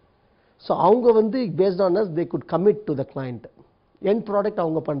 ஸோ அவங்க வந்து based on us they good commit to the client. N product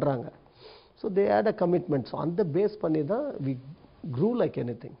அவங்க பண்ணுறாங்க. So they had a commitment. So அந்த பேஸ் பண்ணி தான் we grew like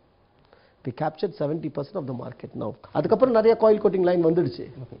anything. We captured 70% of the market now. அதுக்கப்புறம் நிறைய காயில் கோட்டிங் லைன் வந்துடுச்சு.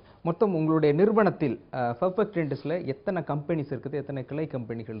 மொத்தம் உங்களுடைய நிறுவனத்தில் பர்ஃபெக்ட் இண்டஸ்ட்ரியில் எத்தனை கம்பெனிஸ் இருக்குது, எத்தனை கிளை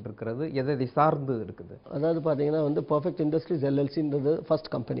கம்பெனிகள் இருக்கிறது, எதை சார்ந்து இருக்குது? அதாவது பார்த்தீங்கன்னா வந்து perfect industries எல்எல்சின்றது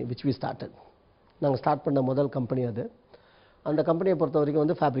first company which we started. நாங்கள் ஸ்டார்ட் பண்ண முதல் கம்பெனி அது. அந்த கம்பெனியை பொறுத்த வரைக்கும்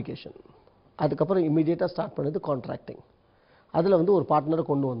வந்து ஃபேப்ரிகேஷன். அதுக்கப்புறம் இமீடியட்டாக ஸ்டார்ட் பண்ணது கான்ட்ராக்டிங். அதில் வந்து ஒரு பார்ட்னரை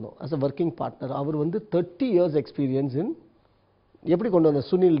கொண்டு வந்தோம் அஸ் அ ஒர்க்கிங் பார்ட்னர். அவர் வந்து 30 years எக்ஸ்பீரியன்ஸ் இன் எப்படி கொண்டு வந்த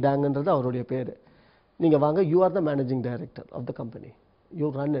சுனில் டேங்ன்றது அவருடைய பேர். நீங்கள் வாங்க, you are the managing director of the company, you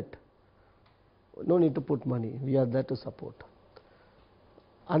run it, no need to put money, we are there to support.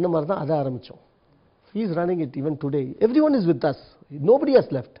 அந்த மாதிரி தான் அதை ஆரம்பித்தோம். He is running it even today. Every one is with us, nobody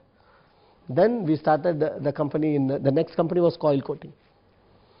has left. Then we started the company. In the next company was coil coating.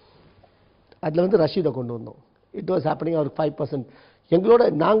 அதில் வந்து ரஷீதை கொண்டு வந்தோம். It was happening. அவருக்கு 5%. எங்களோட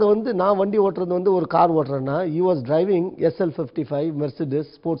நாங்கள் வந்து நான் வண்டி ஓட்டுறது வந்து ஒரு car ஓட்டுறேன்னா he was driving SL55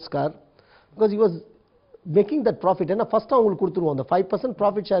 Mercedes sports car because he was making that profit. ஏன்னா ஃபஸ்ட்டு அவங்களுக்கு கொடுத்துருவோம். அந்த 5%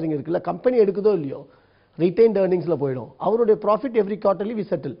 ப்ராஃபிட் ஷேரிங் இருக்குல்ல, கம்பெனி எடுக்குதோ இல்லையோ ரிட்டைன்ட் ஏர்னிங்ஸில் போயிடும். அவருடைய profit every quarterly we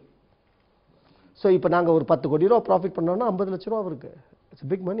settle. So இப்போ நாங்கள் ஒரு 10 கோடி ரூபா ப்ராஃபிட் பண்ணோம்னா 50 லட்ச ரூபா அவருக்கு.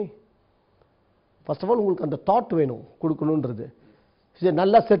 It's big money. First of all உங்களுக்கு அந்த தாட் வேணும் கொடுக்கணுன்றது.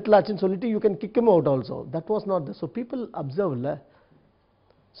 நல்லா செட்டில் ஆச்சுன்னு சொல்லிட்டு you can kick him out also. That was not the. So people observe இல்லை.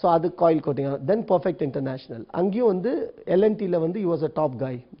 ஸோ அது காயில் கோட்டிங். தென் பர்ஃபெக்ட் இன்டர்நேஷ்னல். அங்கேயும் வந்து எல்என்டியில் வந்து he was a top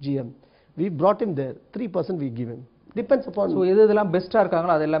guy, GM. we brought him there. 3% we give him. Depends upon. So எதெல்லாம் பெஸ்ட்டாக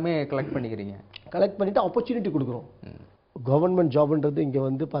இருக்காங்களோ அது எல்லாமே கலெக்ட் பண்ணிக்கிறீங்க. கலெக்ட் பண்ணிவிட்டு ஆப்பர்ச்சுனிட்டி கொடுக்குறோம். கவர்மெண்ட் ஜாப்ன்றது இங்கே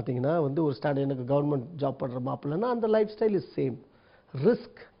வந்து பார்த்தீங்கன்னா வந்து ஒரு ஸ்டாண்டர்ட் எனக்கு கவர்மெண்ட் ஜாப் பண்ணுற மாப்பிள்ளைன்னா அந்த life style is same.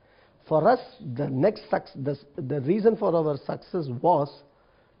 Risk for us the next the reason for our success was,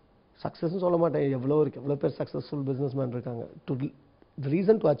 சக்ஸஸ்ன்னு சொல்ல மாட்டேன், எவ்வளோ பேர் சக்ஸஸ்ஃபுல் பிஸ்னஸ் மேன் இருக்காங்க. The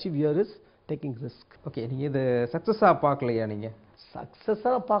reason to achieve here is taking risk. Okay, நீங்கள் இது சக்ஸஸாக பார்க்கலையா? நீங்கள்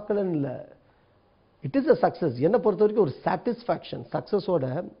சக்ஸஸாக பார்க்கலன்னு இல்லை, இட் இஸ் அ சக்ஸஸ். என்னை பொறுத்த வரைக்கும் ஒரு satisfaction. சக்ஸஸோட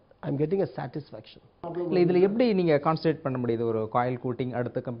I am getting a satisfaction. இல்லை, இதில் எப்படி நீங்கள் கான்சன்ட்ரேட் பண்ண முடியுது? ஒரு காயில் கூட்டிங்,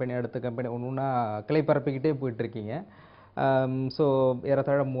 அடுத்த கம்பெனி ஒன்றுனா கிளை பரப்பிக்கிட்டே போயிட்டுருக்கீங்க. ஸோ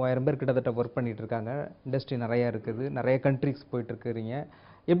ஏறத்தாழ 3000 பேர் கிட்டத்தட்ட ஒர்க் பண்ணிகிட்டு இருக்காங்க. இண்டஸ்ட்ரி நிறையா இருக்குது, நிறைய கண்ட்ரிஸ் போயிட்டுருக்குறீங்க.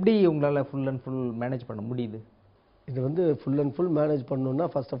 எப்படி உங்களால் ஃபுல் அண்ட் ஃபுல் மேனேஜ் பண்ண முடியுது? இது வந்து ஃபுல் அண்ட் ஃபுல் மேனேஜ் பண்ணணுன்னா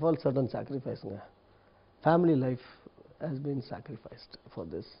first of all certain சாக்ரிஃபைஸுங்க. Family life has been sacrificed for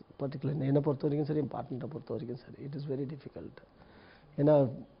this particular. என்னை பொறுத்த வரைக்கும் சரி, என் பார்ட்னரை பொறுத்த வரைக்கும் சரி, இட் இஸ் வெரி டிஃபிகல்ட். ஏன்னா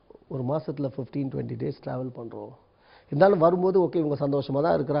ஒரு மாதத்தில் 15-20 டேஸ் ட்ராவல் பண்ணுறோம். இருந்தாலும் வரும்போது ஓகே இவங்க சந்தோஷமாக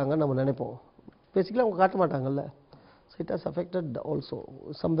தான் இருக்கிறாங்கன்னு நம்ம நினைப்போம். பேசிக்கலாக அவங்க காட்ட மாட்டாங்கல்ல. So it has affected also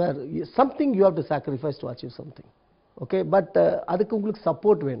somewhere. Something you have to sacrifice to achieve something. Okay, but அதுக்கு உங்களுக்கு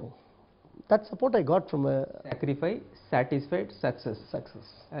support வேணும். That support I got from a sacrifice, satisfied, success.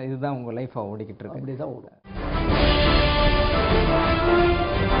 இதுதான் உங்க லைஃபா ஓடிக்கிட்டு இருக்கு. அப்படிதான் ஓடும்.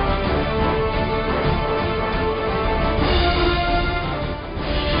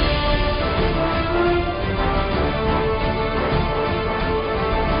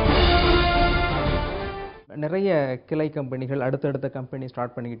 நிறைய கிளை கம்பெனிகள் அடுத்தடுத்த கம்பெனி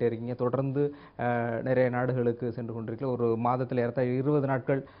ஸ்டார்ட் பண்ணிக்கிட்டே இருக்கீங்க. தொடர்ந்து நிறைய நாடுகளுக்கு சென்று கொண்டிருக்கீங்க. ஒரு மாதத்தில் ஏறத்தாழ 20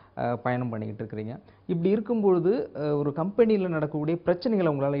 நாட்கள் பயணம் பண்ணிக்கிட்டு இருக்கிறீங்க. இப்படி இருக்கும்பொழுது ஒரு கம்பெனியில் நடக்கக்கூடிய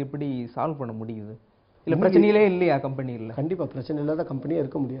பிரச்சனைகளை உங்களால் எப்படி சால்வ் பண்ண முடியுது? இல்லை பிரச்சனைகளே இல்லையா கம்பெனியில்? கண்டிப்பாக பிரச்சனை இல்லாத கம்பெனியே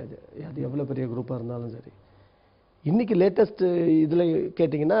இருக்க முடியாது. அது எவ்வளோ பெரிய குரூப்பாக இருந்தாலும் சரி. இன்றைக்கி லேட்டஸ்ட்டு இதில்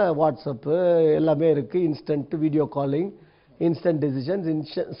கேட்டிங்கன்னா வாட்ஸ்அப்பு எல்லாமே இருக்குது. Instant video calling, instant decisions,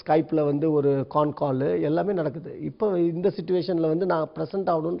 ஸ்கைப்பில் வந்து ஒரு கால் எல்லாமே நடக்குது. இப்போ இந்த சிச்சுவேஷனில் வந்து நான் ப்ரெசென்ட்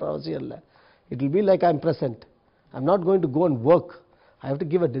ஆகணுன்ற அவசியம் இல்லை. It will be like I am present. I am not going to go and work. I have to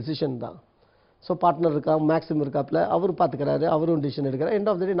give a decision தான். ஸோ பார்ட்னர் இருக்கா, மேக்ஸிமம் இருக்காப்புல, அவரும் பார்த்துக்கிறாரு, அவரும் டிசிஷன் எடுக்கிறார்.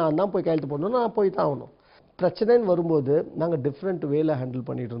 எண்ட் ஆஃப் த டே நான் தான் போய் கையெழுத்து போடணும், நான் போய் தான் ஆகணும். பிரச்சனைன்னு வரும்போது நாங்கள் டிஃப்ரெண்ட் வேல ஹேண்டில்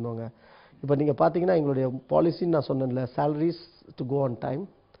பண்ணிகிட்டு இருந்தோங்க. இப்போ நீங்கள் பார்த்தீங்கன்னா எங்களுடைய பாலிசின்னு நான் சொன்னேன்ல, salaries to go on time,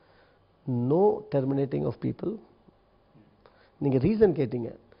 no terminating of people. நீங்கள் ரீசன் கேட்டீங்க.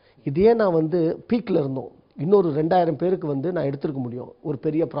 இதே நான் வந்து பீக்கில் இருந்தோம், இன்னொரு 2000 பேருக்கு வந்து நான் எடுத்துருக்க முடியும். ஒரு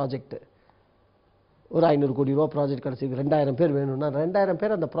பெரிய ப்ராஜெக்ட்டு, ஒரு 500 கோடி ரூபா ப்ராஜெக்ட் கிடச்சிது, 2000 பேர் வேணும்னா 2000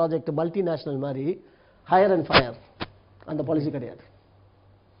 பேர் அந்த ப்ராஜெக்ட் மல்டிநேஷ்னல் மாதிரி ஹையர் அண்ட் ஃபயர். அந்த பாலிசி கிடையாது.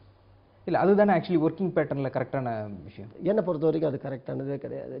 இல்லை அதுதானே ஆக்சுவலி ஒர்க்கிங் பேட்டர்னில் கரெக்டான விஷயம். என்னை பொறுத்த வரைக்கும் அது கரெக்டானதே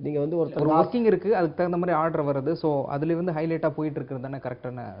கிடையாது. நீங்கள் வந்து ஒரு ஒர்க்கிங் இருக்குது, அதுக்கு தகுந்த மாதிரி ஆர்டர் வருது. ஸோ அதில் வந்து ஹைலைட்டாக போயிட்டு இருக்கிறது தானே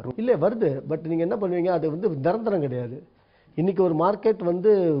கரெக்டான ரூல். இல்லை வருது, பட் நீங்கள் என்ன பண்ணுவீங்க, அது வந்து நிரந்தரம் கிடையாது. இன்றைக்கி ஒரு மார்க்கெட்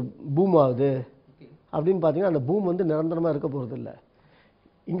வந்து பூம் ஆகுது அப்படின்னு பார்த்தீங்கன்னா அந்த பூம் வந்து நிரந்தரமாக இருக்க போகிறது இல்லை.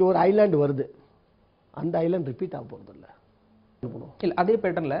 இங்கே ஒரு ஐலாண்டு வருது, அந்த ஐலாண்ட் ரிப்பீட் ஆக போகிறது இல்லை. இல்லை அதே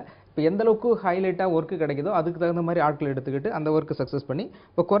பேட்டர்னில் இப்போ எந்த அளவுக்கு ஹைலைட்டாக ஒர்க்கு கிடைக்குதோ அதுக்கு தகுந்த மாதிரி ஆட்கள் எடுத்துக்கிட்டு அந்த ஒர்க்கு சக்ஸஸ் பண்ணி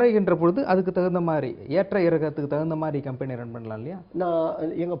இப்போ குறைகின்ற பொழுது அதுக்கு தகுந்த மாதிரி ஏற்ற இறக்கத்துக்கு தகுந்த மாதிரி கம்பெனி ரன் பண்ணலாம் இல்லையா?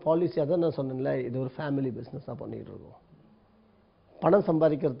 நான் எங்கள் பாலிசி அதான் நான் சொன்னேன்ல, இது ஒரு ஃபேமிலி பிஸ்னஸாக பண்ணிகிட்டு இருக்கோம். பணம்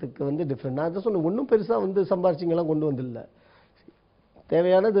சம்பாதிக்கிறதுக்கு வந்து டிஃப்ரெண்ட். நான் அதை சொன்னேன், ஒன்றும் பெருசாக வந்து சம்பாரிச்சிங்கெல்லாம் கொண்டு வந்தில்லை.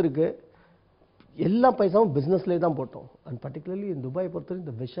 தேவையானது இருக்குது, எல்லா பைசாவும் பிஸ்னஸ்லேயே தான் போட்டோம். அண்ட் பர்டிகுலர்லி இந்த துபாய் பொறுத்தவரை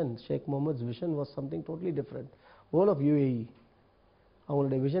இந்த vision, shake முகமதுஸ் vision was something totally different. Whole of UAE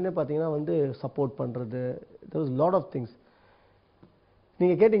அவங்களுடைய விஷனே பார்த்தீங்கன்னா வந்து சப்போர்ட் பண்ணுறது, there was lot of things.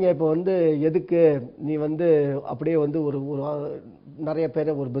 நீங்கள் கேட்டீங்க இப்போ வந்து எதுக்கு நீ வந்து அப்படியே வந்து ஒரு நிறைய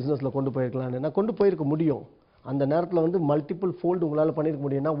பேரை ஒரு பிஸ்னஸில் கொண்டு போயிருக்கலான்னு. நான் கொண்டு போயிருக்க முடியும். அந்த நேரத்தில் வந்து மல்டிபிள் ஃபோல்டு உங்களால் பண்ணியிருக்க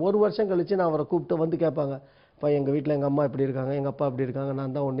முடியும். நான் ஒரு வருஷம் கழித்து நான் அவரை கூப்பிட்டு வந்து கேட்பாங்க, இப்போ எங்கள் வீட்டில் எங்கள் அம்மா இப்படி இருக்காங்க, எங்கள் அப்பா இப்படி இருக்காங்க,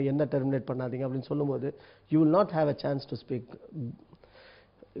 நான் தான் ஒன்று என்ன டெர்மினேட் பண்ணாதீங்க அப்படின்னு சொல்லும்போது you will not have a chance to speak.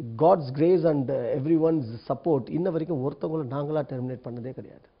 God's grace and every once support இன்ன வரைக்கும் ஒருத்தவங்களை நாங்களாக டெர்மினேட் பண்ணதே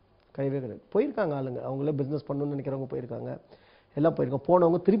கிடையாது. கிடையாது. போயிருக்காங்க ஆளுங்க, அவங்களே பிஸ்னஸ் பண்ணணும்னு நினைக்கிறவங்க போயிருக்காங்க, எல்லாம் போயிருக்கோம்.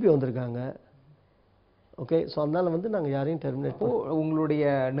 போனவங்க திருப்பி வந்திருக்காங்க. ஓகே, ஸோ அதனால் வந்து நாங்கள் யாரையும் டெர்மினேட். உங்களுடைய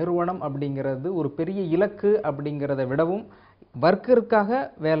நிறுவனம் அப்படிங்கிறது ஒரு பெரிய இலக்கு அப்படிங்கிறத விடவும் ஒர்க்கருக்காக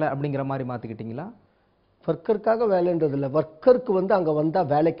வேலை அப்படிங்கிற மாதிரி மாற்றிக்கிட்டீங்களா? ஒர்க்கருக்காக வேலைன்றது இல்லை, ஒர்க்கருக்கு வந்து அங்கே வந்தால்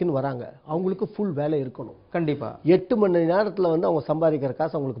வேலைக்குன்னு வராங்க, அவங்களுக்கு ஃபுல் வேலை இருக்கணும். கண்டிப்பாக 8 மணி நேரத்தில் வந்து அவங்க சம்பாதிக்கிற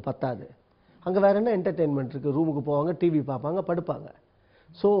காசு அவங்களுக்கு பத்தாது. அங்கே வேறு என்ன என்டர்டெயின்மெண்ட் இருக்குது? ரூமுக்கு போவாங்க, டிவி பார்ப்பாங்க, படுப்பாங்க.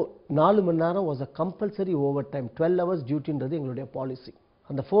 ஸோ 4 மணி நேரம் was a compulsory over time. 12 hours டியூட்டின்றது எங்களுடைய பாலிசி.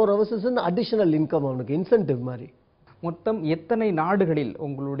 அந்த 4 hours இஸ் அடிஷனல் இன்கம், அவனுக்கு இன்சென்டிவ் மாதிரி. மொத்தம் எத்தனை நாடுகளில்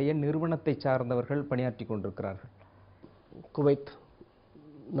உங்களுடைய நிறுவனத்தை சார்ந்தவர்கள் பணியாற்றி கொண்டிருக்கிறார்கள்? குவைத்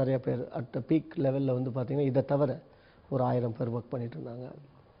நிறைய பேர் அட் பீக் லெவலில் வந்து பார்த்திங்கன்னா இதை தவிர ஒரு 1000 பேர் ஒர்க் பண்ணிட்டு இருந்தாங்க.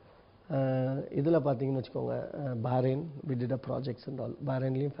 இதில் பார்த்தீங்கன்னு வச்சுக்கோங்க, Bahrain we did a projects and all,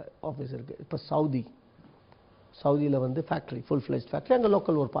 பஹ்ரைன்லேயும் office இருக்குது. இப்போ சவுதியில் வந்து ஃபேக்ட்ரி, ஃபுல் ஃப்ளெஜ் ஃபேக்ட்ரி, அங்கே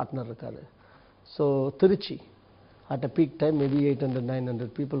லோக்கல் ஒரு பார்ட்னர் இருக்காரு. So Trichy at a peak time maybe 800-900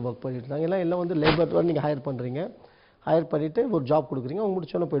 people work பண்ணிட்டு இருந்தாங்க. எல்லாம் வந்து லேபர் நீங்கள் ஹையர் பண்ணுறீங்க, ஹையர் பண்ணிவிட்டு ஒரு ஜாப் கொடுக்குறீங்க, அவங்க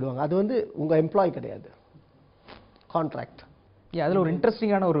முடிச்சோன்னே போயிடுவாங்க. அது வந்து உங்கள் எம்ப்ளாய் கிடையாது, கான்ட்ராக்ட். அதில் ஒரு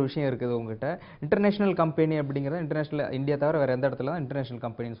இன்ட்ரெஸ்டிங்கான ஒரு விஷயம் இருக்குது உங்ககிட்ட. இன்டர்நேஷனல் கம்பெனி அப்படிங்கிறது இன்டர்நேஷனல், இந்தியா தவிர வேறு எந்த இடத்துல தான் இன்டர்நேஷனல்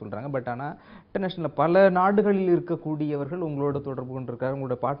கம்பெனின்னு சொல்கிறாங்க. பட் ஆனால் இன்டர்நேஷனல் பல நாடுகளில் இருக்கக்கூடியவர்கள் உங்களோட தொடர்பு கொண்டு இருக்காங்க,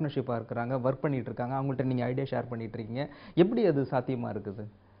 உங்களோட பார்ட்னர்ஷிப்பாக இருக்கிறாங்க, ஒர்க் பண்ணிகிட்டு இருக்காங்க, அவங்கள்ட்ட நீங்கள் ஐடியா ஷேர் பண்ணிகிட்டு இருக்கீங்க. எப்படி அது சாத்தியமாக இருக்குது?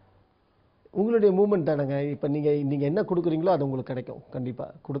 உங்களுடைய மூமெண்ட் தானேங்க. இப்போ நீங்கள் என்ன கொடுக்குறீங்களோ அது உங்களுக்கு கிடைக்கும்.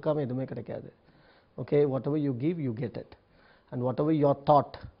 கண்டிப்பாக கொடுக்காம எதுவுமே கிடைக்காது. Okay, what ever you give you get it. And what ever your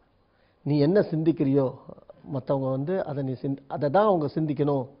thought, நீ என்ன சிந்திக்கிறியோ மற்றவங்க வந்து அதை தான் அவங்க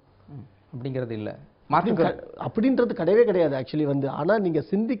சிந்திக்கணும் அப்படிங்கிறது இல்லை. அப்படின்றது கிடையவே கிடையாது ஆக்சுவலி வந்து. ஆனா நீங்க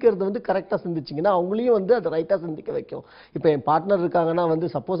சிந்திக்கிறது வந்து கரெக்டா சிந்திச்சீங்கன்னா அவங்களையும் வந்து அதை ரைட்டா சிந்திக்க வைக்கும். இப்போ என் பார்ட்னர் இருக்காங்கன்னா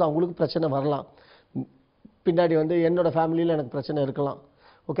வந்து சப்போஸ் அவங்களுக்கு பிரச்சனை வரலாம், பின்னாடி வந்து என்னோட ஃபேமிலியில் எனக்கு பிரச்சனை இருக்கலாம்.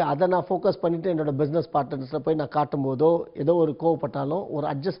 ஓகே, அதை நான் ஃபோக்கஸ் பண்ணிவிட்டு என்னோட பிஸ்னஸ் பார்ட்னர்ஸில் போய் நான் காட்டும் போதோ ஏதோ ஒரு கோவப்பட்டாலும் ஒரு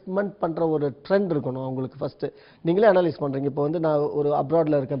அட்ஜஸ்ட்மெண்ட் பண்ணுற ஒரு ட்ரெண்ட் இருக்கணும் அவங்களுக்கு. ஃபஸ்ட்டு நீங்களே அனலைஸ் பண்ணுறீங்க. இப்போ வந்து நான் ஒரு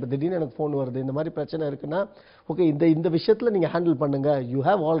அப்ராடில் இருக்கேன், இப்போ திடீர்னு எனக்கு ஃபோன் வருது, இந்த மாதிரி பிரச்சனை இருக்குன்னா ஓகே இந்த விஷயத்தில் நீங்கள் ஹேண்டில் பண்ணுங்கள். You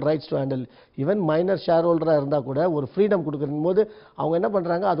have all rights to handle. Even minor share ஹோல்டராக இருந்தால் கூட ஒரு ஃப்ரீடம் கொடுக்குற போது அவங்க என்ன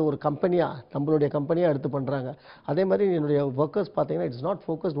பண்ணுறாங்க, அது ஒரு கம்பெனியாக நம்மளுடைய கம்பெனியாக எடுத்து பண்ணுறாங்க. அதே மாதிரி என்னுடைய ஒர்க்கர்ஸ் பார்த்தீங்கன்னா it's not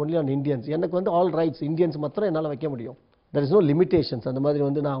focused only on Indians. எனக்கு வந்து ஆல் ரைட்ஸ் இந்தியன்ஸ் மாத்திரம் என்னால் வைக்க முடியும். There is no limitations. அந்த மாதிரி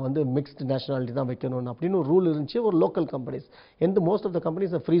வந்து நான் வந்து மிக்ஸ்டு நேஷனாலிட்டி தான் வைக்கணும் அப்படின்னு ஒரு ரூல் இருந்துச்சு. ஒரு local companies most of the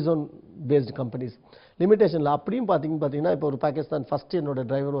companies free zone based companies. லிமிடேஷனில் அப்படியும் பார்த்தீங்கன்னா இப்போ ஒரு பாகிஸ்தான் ஃபஸ்ட்டு என்னோட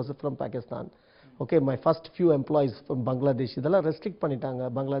driver was from Pakistan. Okay, my first few employees from Bangladesh. இதெல்லாம் ரெஸ்ட்ரிக்ட் பண்ணிட்டாங்க.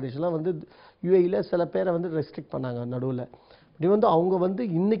 பங்களாதேஷ்லாம் வந்து யூஏஇயில் சில பேரை வந்து ரெஸ்ட்ரிக்ட் பண்ணாங்க நடுவில். இப்படி வந்து அவங்க வந்து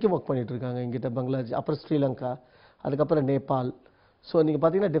இன்றைக்கும் ஒர்க் பண்ணிட்டு இருக்காங்க எங்கிட்ட பங்களாதேஷ், அப்புறம் ஸ்ரீலங்கா, அதுக்கப்புறம் நேபாள். ஸோ நீங்கள்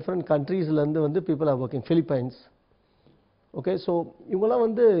பார்த்தீங்கன்னா டிஃப்ரெண்ட் கண்ட்ரீஸ்லேருந்து வந்து people are working. Philippines. Okay, so இவங்கெல்லாம்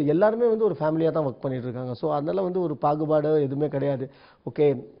வந்து எல்லாருமே வந்து ஒரு ஃபேமிலியாக தான் ஒர்க் பண்ணிட்டு இருக்காங்க. ஸோ அதனால் வந்து ஒரு பாகுபாடு எதுவுமே கிடையாது. Okay,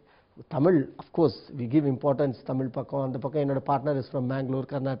 Tamil of course we give importance Tamil பக்கம். அந்த பக்கம் என்னோட partner is from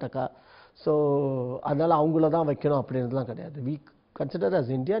Mangalore, Karnataka. So அதனால் அவங்கள தான் வைக்கணும் அப்படின்றதுலாம் கிடையாது. We consider as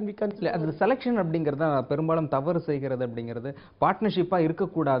India and we consider. அது செலெக்ஷன் அப்படிங்கிறது தான் பெரும்பாலும் தவறு செய்கிறது. அப்படிங்கிறது பார்ட்னர்ஷிப்பாக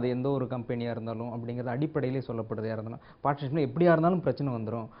இருக்கக்கூடாது எந்த ஒரு கம்பெனியாக இருந்தாலும் அப்படிங்கிறது அடிப்படையிலே சொல்லப்படுது. யாராக இருந்தாலும் பார்ட்னர்ஷிப்னா எப்படியா இருந்தாலும் பிரச்சனை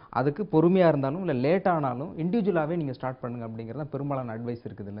வந்துடும். அதுக்கு பொறுமையாக இருந்தாலும் இல்லை லேட் ஆனாலும் இண்டிவிஜுவலாகவே நீங்கள் ஸ்டார்ட் பண்ணுங்க அப்படிங்கிறது தான் பெரும்பாலான அட்வைஸ்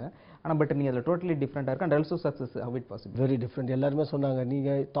இருக்குது இல்லை. ஆனால் பட் நீங்கள் அதில் டோட்டலி டிஃப்ரெண்ட்டாக இருக்கு. And also success how it possible. Very different. எல்லாருமே சொன்னாங்க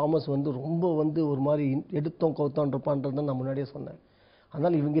நீங்கள் தாமஸ் வந்து ரொம்ப வந்து ஒரு மாதிரி எடுத்தோம் கவுத்தோன் இருப்பான்றதை நான் முன்னாடியே சொன்னேன்.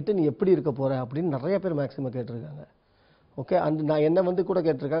 அதனால் இவங்ககிட்ட நீ எப்படி இருக்க போகிற அப்படின்னு நிறைய பேர் மேக்ஸிமம் கேட்டிருக்காங்க. ஓகே, அந்த நான் என்ன வந்து கூட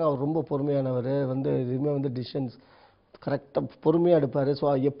கேட்டிருக்காங்க. அவர் ரொம்ப பொறுமையானவர், வந்து எதுவுமே வந்து டிசிஷன்ஸ் கரெக்டாக பொறுமையாக எடுப்பார். ஸோ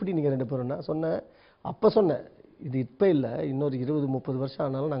எப்படி நீங்கள் 2 பேருன்னா சொன்னேன். அப்போ சொன்னேன், இது இப்போ இல்லை, இன்னொரு 20-30 வருஷம்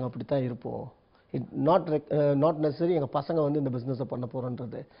ஆனாலும் நாங்கள் அப்படி தான் இருப்போம். நாட் நெசசரி எங்கள் பசங்க வந்து இந்த பிஸ்னஸை பண்ண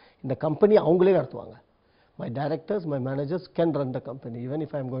போகிறோன்றது. இந்த கம்பெனி அவங்களே நடத்துவாங்க. My directors, my managers can run the company. Even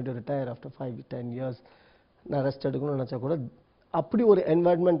if I am going to retire after 5-10 years நான் ரெஸ்ட் எடுக்கணும்னு நினச்சா கூட அப்படி ஒரு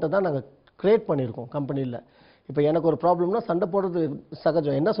என்வாயர்மெண்ட்டை தான் நாங்கள் க்ரியேட் பண்ணியிருக்கோம் கம்பெனியில். இப்போ எனக்கு ஒரு ப்ராப்ளம்னா சண்டை போடுறது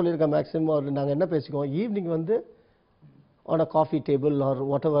சகஜம். என்ன சொல்லியிருக்கேன் மேக்ஸிமம் நாங்கள் என்ன பேசிக்குவோம், ஈவினிங் வந்து on a coffee table R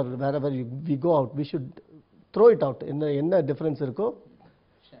what ever where ever we go out we should throw it out. என்ன டிஃப்ரென்ஸ் இருக்கோ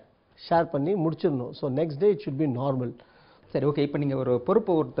ஷேர் பண்ணி முடிச்சிடணும். So next day it should be normal. சரி, ஓகே. இப்போ நீங்கள் ஒரு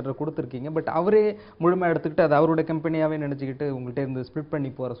பொறுப்பு ஒருத்தர் கொடுத்துருக்கீங்க, பட் அவரே முழுமையாக எடுத்துக்கிட்டு அது அவரோட கம்பெனியாகவே நினச்சிக்கிட்டு உங்கள்கிட்ட இருந்து ஸ்ப்ளிட் பண்ணி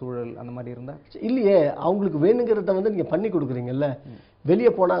போகிற சூழல் அந்த மாதிரி இருந்தால் இல்லையே. அவங்களுக்கு வேணுங்கிறத வந்து நீங்கள் பண்ணி கொடுக்குறீங்கல்ல.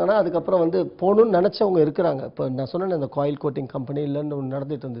 வெளியே போனாங்கன்னா அதுக்கப்புறம் வந்து போகணுன்னு நினச்சவங்க இருக்கிறாங்க. இப்போ நான் சொன்னேன் இந்த காயில் கோட்டிங் கம்பெனி இல்லைன்னு ஒன்று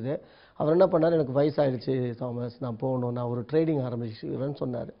நடந்துட்டு இருந்தது. அவர் என்ன பண்ணார், எனக்கு வயசாகிடுச்சு தாமஸ், நான் போகணும், நான் ஒரு ட்ரேடிங் ஆரம்பிச்சுக்கிறேன்னு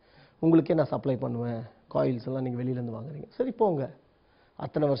சொன்னார். உங்களுக்கே நான் சப்ளை பண்ணுவேன், காயில்ஸ் எல்லாம் நீங்கள் வெளியிலேருந்து வாங்குறீங்க, சரி போங்க.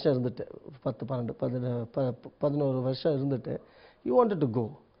 அத்தனை வருஷம் இருந்துட்டு 10-11 வருஷம் இருந்துட்டு யூ வாண்டட் டு கோ.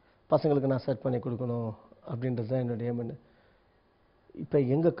 பசங்களுக்கு நான் செட் பண்ணி கொடுக்கணும் அப்படின்றது தான் என்னுடைய எய்ம். இப்போ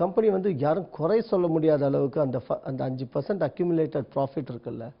எங்கள் கம்பெனி வந்து யாரும் குறை சொல்ல முடியாத அளவுக்கு அந்த 5% அக்யூமுலேட்டட் ப்ராஃபிட்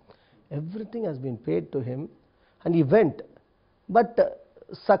இருக்குல்ல, every thing has been bad to him and he went. But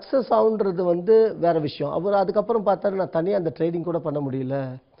success ஆகுன்றது வந்து வேற விஷயம். அவர் அதுக்கப்புறம் பார்த்தாரு நான் தனியாக அந்த ட்ரேடிங் கூட பண்ண முடியல.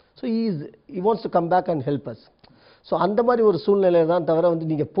 So he wants to come back and help us. So அந்த மாதிரி ஒரு சூழ்நிலை தான் தவிர வந்து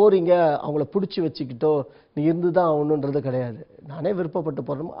நீங்கள் போகிறீங்க அவங்கள பிடிச்சி வச்சுக்கிட்டோ நீ இருந்து தான் ஆகணுன்றது கிடையாது. நானே விருப்பப்பட்டு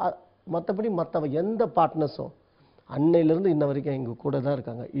போகிறோம். மற்றபடி மற்ற எந்த பார்ட்னர்ஸும் அன்னையிலேருந்து இன்ன வரைக்கும் எங்கள் கூட தான்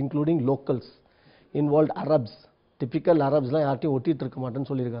இருக்காங்க, including locals involve. Arabs, typical அரப்ஸ்லாம் யார்ட்டையும் ஒட்டிகிட்டு இருக்க மாட்டேன்னு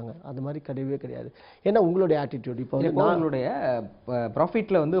சொல்லியிருக்காங்க. அது மாதிரி கிடையவே கிடையாது. ஏன்னா உங்களுடைய ஆட்டிடியூட் இப்போ வந்து உங்களுடைய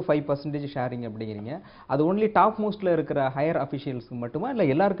ப்ராஃபிட்டில் வந்து 5% ஷேரிங் அப்படிங்கிறீங்க. அது ஒன்லி டாப் மோஸ்ட்டில் இருக்கிற ஹையர் அஃபிஷியல்ஸுக்கு மட்டுமா இல்லை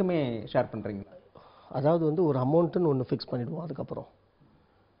எல்லாருக்குமே ஷேர் பண்ணுறீங்க? அதாவது வந்து ஒரு அமௌண்ட்டுன்னு ஒன்று ஃபிக்ஸ் பண்ணிவிடுவோம். அதுக்கப்புறம்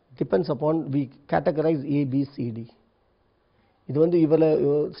depends upon we categorise ABCD. இது வந்து இவ்வளோ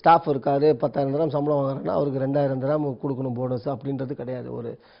ஸ்டாஃப் இருக்காரு, 10,000 திராம் சம்பளம் வாங்குறாங்கன்னா அவருக்கு 2,000 திராம் கொடுக்கணும் போனஸ் அப்படின்றது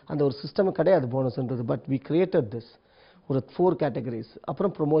கிடையாது. அந்த ஒரு சிஸ்டம் கிடையாது போனஸ்ன்றது. பட் வி கிரியேட்டட் திஸ் ஒரு 4 கேட்டகரிஸ்.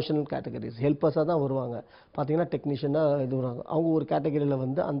 அப்புறம் ப்ரொமோஷனல் கேட்டகரிஸ் ஹெல்ப்பர்ஸாக தான் வருவாங்க. பார்த்தீங்கன்னா டெக்னீஷியனாக இது வருவாங்க. அவங்க ஒரு கேட்டகரியில்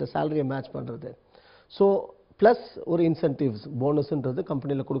வந்து அந்த சேலரியை மேட்ச் பண்ணுறது. ஸோ ப்ளஸ் ஒரு இன்சென்டிவ்ஸ் போனஸ்ன்றது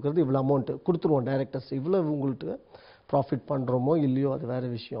கம்பெனியில் கொடுக்குறது. இவ்வளோ அமௌண்ட்டு கொடுத்துருவோம் டைரக்டர்ஸ். இவ்வளோ உங்களுக்கு ப்ராஃபிட் பண்ணுறோமோ இல்லையோ அது வேறு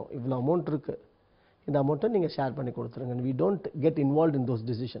விஷயம். இவ்வளோ அமௌண்ட் இருக்குது, இந்த அமௌண்ட்டை நீங்கள் ஷேர் பண்ணி கொடுத்துருங்க. We don't get involve in those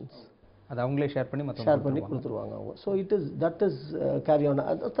decisions. அது அவங்களே ஷேர் பண்ணி ஷேர் பண்ணி கொடுத்துருவாங்க அவங்க. So that is carry on.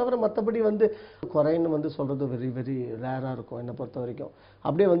 அதை தவிர மற்றபடி வந்து குறைன்னு வந்து சொல்கிறது வெரி வெரி ரேராக இருக்கும் என்னை பொறுத்த வரைக்கும்.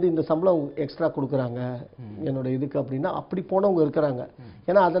 அப்படியே வந்து இந்த சம்பளம் எக்ஸ்ட்ரா கொடுக்குறாங்க என்னோட இதுக்கு அப்படின்னா அப்படி போனவங்க இருக்கிறாங்க.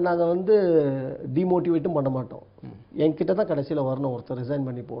 ஏன்னா அதை நாங்கள் வந்து டிமோட்டிவேட்டும் பண்ண மாட்டோம். என்கிட்ட தான் கடைசியில் வரணும் ஒருத்தர் ரிசைன்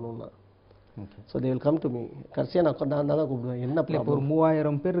பண்ணி போகணுன்னா. So they will come to me. கடைசியாக நான் தான் கூப்பிடுவேன். என்ன இப்போ ஒரு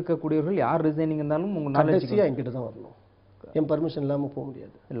 3000 பேர் இருக்கக்கூடியவர்கள் யார் ரிசைனிங் இருந்தாலும் உங்கள் கடைசியாக என்கிட்ட தான் வரணும். என் பர்மிஷன் இல்லாமல் போக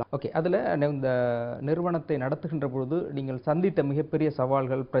முடியாது. ஓகே. அதில் இந்த நிறுவனத்தை நடத்துகின்ற பொழுது நீங்கள் சந்தித்த மிகப்பெரிய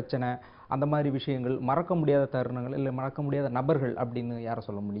சவால்கள், பிரச்சனை, அந்த மாதிரி விஷயங்கள், மறக்க முடியாத தருணங்கள், இல்லை மறக்க முடியாத நபர்கள் அப்படின்னு யாரை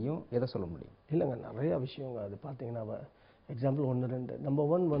சொல்ல முடியும், எதை சொல்ல முடியும்? இல்லைங்க, நிறையா விஷயங்க. அது பார்த்தீங்கன்னா எக்ஸாம்பிள் 1 2. நம்பர்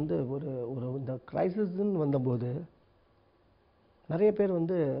 1 வந்து ஒரு இந்த கிரைசிஸ்ன்னு வந்தபோது நிறைய பேர்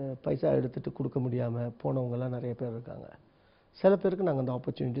வந்து பைசா எடுத்துகிட்டு கொடுக்க முடியாமல் போனவங்கெல்லாம் நிறைய பேர் இருக்காங்க. சில பேருக்கு நாங்கள் அந்த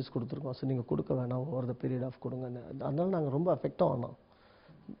ஆப்பர்ச்சுனிட்டிஸ் கொடுத்துருக்கோம். ஸோ நீங்கள் கொடுக்க வேணாம், ஓவர் த பீரியட் ஆஃப் கொடுங்கன்னு. அதனால நாங்கள் ரொம்ப அஃபெக்டும் ஆனோம்.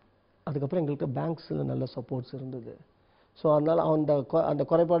 அதுக்கப்புறம் எங்களுக்கு பேங்க்ஸில் நல்ல சப்போர்ட்ஸ் இருந்தது. ஸோ அதனால் அந்த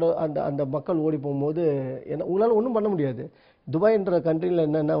குறைபாடு அந்த மக்கள் ஓடி போகும்போது என்ன உங்களால் ஒன்றும் பண்ண முடியாது. துபாய்ன்ற கண்ட்ரியில்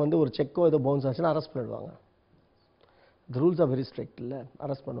என்னென்னா வந்து ஒரு செக்கோ ஏதோ பவுன்ஸ் ஆச்சுன்னா அரெஸ்ட் பண்ணிடுவாங்க. The rules are very strict. இல்லை,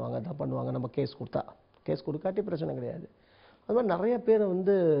 அரெஸ்ட் பண்ணுவாங்க, அதான் பண்ணுவாங்க. நம்ம கேஸ் கொடுக்காட்டி பிரச்சனை கிடையாது. அது மாதிரி நிறைய பேர்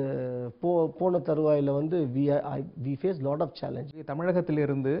வந்து போன தருவாயில் வந்து we face lot of challenge.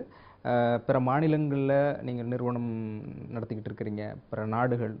 தமிழகத்திலிருந்து பிற மாநிலங்களில் நீங்கள் நிறுவனம் நடத்திக்கிட்டு இருக்கிறீங்க, பிற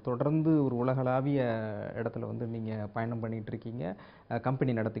நாடுகள், தொடர்ந்து ஒரு உலகளாவிய இடத்துல வந்து நீங்கள் பயணம் பண்ணிகிட்டு இருக்கீங்க,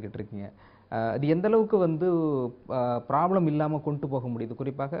 கம்பெனி நடத்திக்கிட்டு இருக்கீங்க. அது எந்த அளவுக்கு வந்து ப்ராப்ளம் இல்லாமல் கொண்டு போக முடியுது?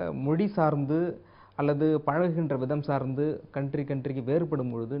 குறிப்பாக மொழி சார்ந்து அல்லது பழகுகின்ற விதம் சார்ந்து கண்ட்ரிக்கு வேறுபடும்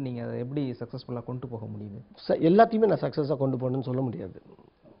பொழுது நீங்கள் அதை எப்படி சக்ஸஸ்ஃபுல்லாக கொண்டு போக முடியுது? எல்லாத்தையுமே நான் சக்ஸஸாக கொண்டு போகணுன்னு சொல்ல முடியாது.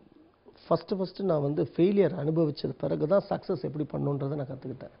 ஃபஸ்ட்டு நான் வந்து ஃபெயிலியர் அனுபவிச்சது பிறகு தான் சக்ஸஸ் எப்படி பண்ணணுன்றதை நான்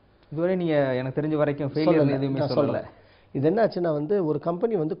கற்றுக்கிட்டேன். இதுவரை நீங்கள் எனக்கு தெரிஞ்ச வரைக்கும் ஃபெயிலியர் எதுவுமே சொல்லலை. இது என்ன ஆச்சுன்னா வந்து ஒரு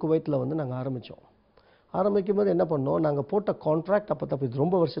கம்பெனி வந்து குவைத்தில் வந்து நாங்கள் ஆரம்பிக்கும் போது என்ன பண்ணோம், நாங்கள் போட்ட கான்ட்ராக்ட் அப்போ தப்பு. இது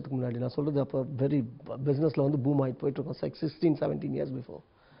ரொம்ப வருஷத்துக்கு முன்னாடி நான் சொல்கிறது. அப்போ வெரி பிஸ்னஸில் வந்து பூம் ஆகிட்டு போயிட்டுருக்கோம். 16-17 இயர்ஸ் பிஃபோர்.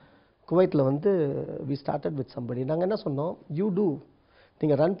 குவைத்தில் வந்து வி ஸ்டார்டட் வித் சம்படி. நாங்கள் என்ன சொன்னோம்,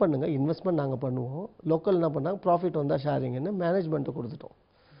 நீங்கள் ரன் பண்ணுங்கள், இன்வெஸ்ட்மெண்ட் நாங்கள் பண்ணுவோம், லோக்கல் என்ன பண்ணாங்க, ப்ராஃபிட் வந்தால் ஷேரிங்னு மேனேஜ்மெண்ட்டை கொடுத்துட்டோம்.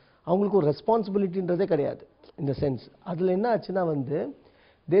 அவங்களுக்கு ஒரு ரெஸ்பான்சிபிலிட்டின்றதே கிடையாது இந்த சென்ஸ். அதில் என்ன ஆச்சுன்னா வந்து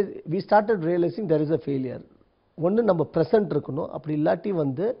we started realising there is a failure. ஒன்று நம்ம ப்ரெசன்ட் இருக்கணும், அப்படி இல்லாட்டி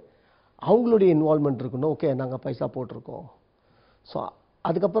வந்து அவங்களுடைய இன்வால்மெண்ட் இருக்கணும். ஓகே, நாங்கள் பைசா போட்டிருக்கோம். ஸோ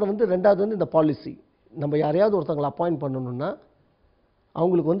அதுக்கப்புறம் வந்து ரெண்டாவது வந்து இந்த பாலிசி, நம்ம யாரையாவது ஒருத்தவங்களை அப்பாயிண்ட் பண்ணணும்னா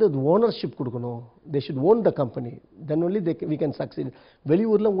அவங்களுக்கு வந்து ஓனர்ஷிப் கொடுக்கணும். They should own the company, then only we can succeed.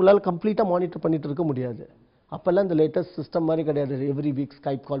 வெளியூரில் உங்களால் கம்ப்ளீட்டாக மானிட்டர் பண்ணிட்டு இருக்க முடியாது. அப்போல்லாம் இந்த லேட்டஸ்ட் சிஸ்டம் மாதிரி கிடையாது. எவ்ரி வீக்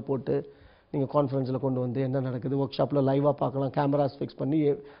ஸ்கைப் கால் போட்டு நீங்கள் கான்ஃபரன்ஸில் கொண்டு வந்து என்ன நடக்குது, ஒர்க் ஷாப்பில் லைவாக பார்க்கலாம், கேமராஸ் ஃபிக்ஸ் பண்ணி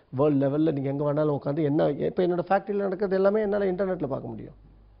வேர்ல்டு லெவலில் நீங்கள் எங்கே வேணாலும் உட்காந்து என்ன இப்போ என்னோடய ஃபேக்ட்ரியில் நடக்கிறது எல்லாமே என்னால் இன்டர்நெட்டில் பார்க்க முடியும்,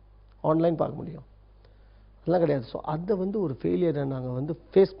 ஆன்லைன் பார்க்க முடியும். அதெல்லாம் கிடையாது. ஸோ அதை வந்து ஒரு ஃபெயிலியரை நாங்கள் வந்து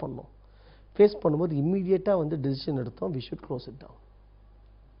ஃபேஸ் பண்ணும்போது இம்மீடியட்டாக வந்து டிசிஷன் எடுத்தோம், we should close it down.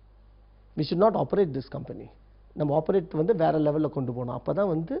 We should not operate this company. நம்ம ஆப்ரேட் வந்து வேறு லெவலில் கொண்டு போனோம். அப்போ தான்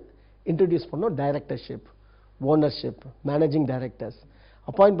வந்து இன்ட்ரடியூஸ் பண்ணோம் directorship, ownership, managing directors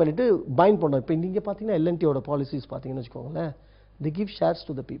appoint பண்ணிவிட்டு பைண்ட் பண்ணோம். இப்போ நீங்கள் பார்த்தீங்கன்னா எல்என்டியோட பாலிசிஸ் பார்த்தீங்கன்னு வச்சுக்கோங்களேன், தி give shares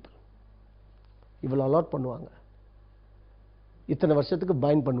to the people. இவ்வளோ அலாட் பண்ணுவாங்க, இத்தனை வருஷத்துக்கு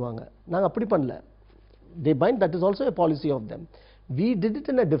பைண்ட் பண்ணுவாங்க. நாங்கள் அப்படி பண்ணல. தே find, that is also a policy of them. We did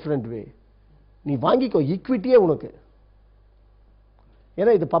it in a different way. நீ வாங்கிக்கோ, ஈக்விட்டியே உனக்கு.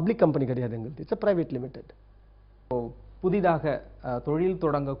 ஏன்னா இது பப்ளிக் கம்பெனி கிடையாது, எங்களுக்கு இட்ஸ் பிரைவேட் லிமிடெட். புதிதாக தொழில்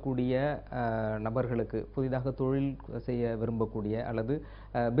தொடங்கக்கூடிய நபர்களுக்கு, புதிதாக தொழில் செய்ய விரும்பக்கூடிய அல்லது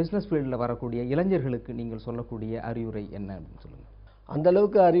பிஸ்னஸ் ஃபீல்டில் வரக்கூடிய இளைஞர்களுக்கு நீங்கள் சொல்லக்கூடிய அறிவுரை என்ன அப்படின்னு சொல்லுங்கள். அந்த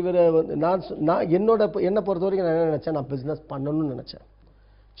அளவுக்கு அறிவுரை வந்து நான் என்னை பொறுத்த வரைக்கும் நான் என்ன நினச்சேன், நான் பிஸ்னஸ் பண்ணணும்னு நினச்சேன்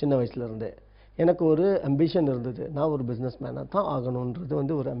சின்ன வயசுலேருந்தே. எனக்கு ஒரு அம்பிஷன் இருந்தது, நான் ஒரு பிஸ்னஸ் மேனாக தான் ஆகணுன்றது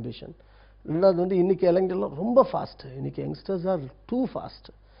வந்து ஒரு அம்பிஷன். ரெண்டாவது வந்து இன்றைக்கி இளைஞர்லாம் ரொம்ப ஃபாஸ்ட்டு. இன்றைக்கி யங்ஸ்டர்ஸ் ஆர் டூ ஃபாஸ்ட்.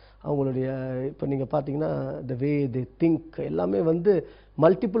 அவங்களுடைய இப்போ நீங்கள் பார்த்தீங்கன்னா த வே தே திங்க் எல்லாமே வந்து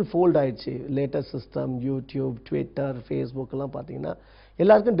மல்டிபிள் ஃபோல்ட் ஆயிடுச்சு. லேட்டஸ்ட் சிஸ்டம், யூடியூப், ட்விட்டர், ஃபேஸ்புக்கெல்லாம் பார்த்தீங்கன்னா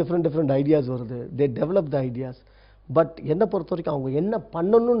எல்லாருக்கும் டிஃப்ரெண்ட் ஐடியாஸ் வருது. தே டெவலப் த ஐடியாஸ். பட் என்னை பொறுத்த வரைக்கும் அவங்க என்ன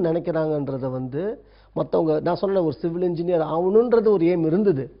பண்ணணும்னு நினைக்கிறாங்கன்றத வந்து மற்றவங்க, நான் சொன்ன ஒரு சிவில் இன்ஜினியர் ஆகணுன்றது ஒரு எய்ம்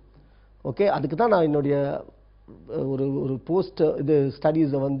இருந்தது. ஓகே, அதுக்கு தான் நான் என்னுடைய ஒரு போஸ்ட் இது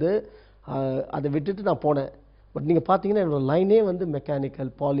ஸ்டடீஸை வந்து அதை விட்டுட்டு நான் போனேன். பட் நீங்கள் பார்த்தீங்கன்னா என்னோடய லைனே வந்து மெக்கானிக்கல்,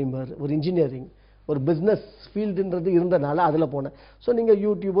 பாலிமர், ஒரு இன்ஜினியரிங், ஒரு பிஸ்னஸ் ஃபீல்டுன்றது இருந்தனால அதில் போனேன். ஸோ நீங்கள்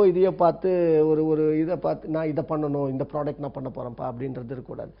யூடியூபோ இதையோ பார்த்து ஒரு இதை பார்த்து நான் இதை பண்ணணும், இந்த ப்ராடக்ட் நான் பண்ண போகிறேன்ப்பா அப்படின்றது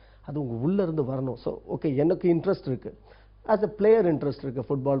இருக்கக்கூடாது. அது உங்கள் உள்ளேருந்து வரணும். ஸோ ஓகே, எனக்கு இன்ட்ரெஸ்ட் இருக்குது, ஆஸ் எ பிளேயர் இன்ட்ரெஸ்ட் இருக்குது,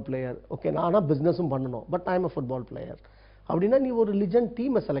 ஃபுட்பால் பிளேயர். ஓகே, நானாக பிஸ்னஸும் பண்ணணும், but I am a football player அப்படின்னா நீ ஒரு லிஜெண்ட்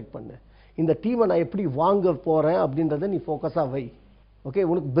டீமை செலக்ட் பண்ணு. இந்த டீமை நான் எப்படி வாங்க போகிறேன் அப்படின்றத நீ ஃபோக்கஸாக வை. ஓகே,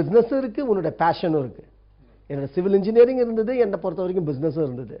 உனக்கு பிஸ்னஸும் இருக்குது, உன்னோட பேஷனும் இருக்குது. என்னோட சிவில் இன்ஜினியரிங் இருந்தது, என்னை பொறுத்த வரைக்கும் பிஸ்னஸும்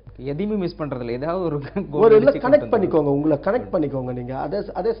இருந்தது. எதையுமே மிஸ் பண்ணுறதில்ல, ஏதாவது ஒரு இல்லை கனெக்ட் பண்ணிக்கோங்க, உங்களை கனெக்ட் பண்ணிக்கோங்க நீங்கள்.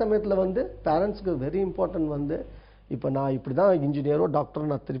 அதே சமயத்தில் வந்து பேரண்ட்ஸ்க்கு வெரி இம்பார்ட்டன்ட் வந்து இப்போ நான் இப்படி தான் இன்ஜினியரோ டாக்டரோ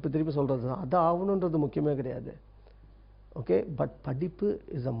நான் திருப்பி சொல்கிறது தான், அது ஆகணுன்றது முக்கியமே கிடையாது. ஓகே, பட் படிப்பு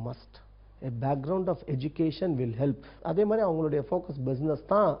is a must. A background of education will help. அதே மாதிரி அவங்களுடைய ஃபோக்கஸ் பிஸ்னஸ்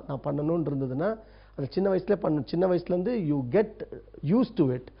தான் நான் பண்ணணும்னு இருந்ததுன்னா அது சின்ன வயசுலேருந்து you get used to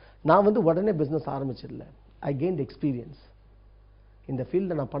it. நான் வந்து உடனே பிஸ்னஸ் ஆரம்பிச்சிடல. ஐ கெயின்ட் எக்ஸ்பீரியன்ஸ். இந்த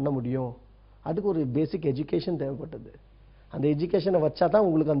ஃபீல்டில் நான் பண்ண முடியும், அதுக்கு ஒரு பேசிக் எஜுகேஷன் தேவைப்பட்டது. அந்த எஜுகேஷனை வச்சா தான்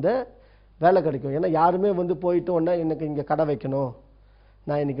உங்களுக்கு அந்த வேலை கிடைக்கும். ஏன்னா யாருமே வந்து போயிட்டு உடனே எனக்கு இங்கே கடை வைக்கணும்,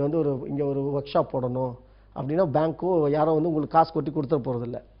 நான் இன்றைக்கி வந்து இங்கே ஒரு ஒர்க் ஷாப் போடணும் அப்படின்னா பேங்க்கோ யாரோ வந்து உங்களுக்கு காசு கொட்டி கொடுத்துட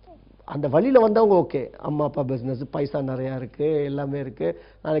போகிறதில்ல. அந்த வழியில் வந்தவங்க ஓகே, அம்மா அப்பா பிஸ்னஸ், பைசா நிறையா இருக்குது, எல்லாமே இருக்குது,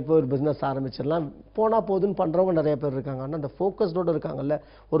 நாளைக்கு போய் ஒரு பிஸ்னஸ் ஆரம்பிச்சிடலாம் போனால் போதுன்னு பண்ணுறவங்க நிறைய பேர் இருக்காங்க. ஆனால் அந்த ஃபோக்கஸ்டோடு இருக்காங்கல்ல,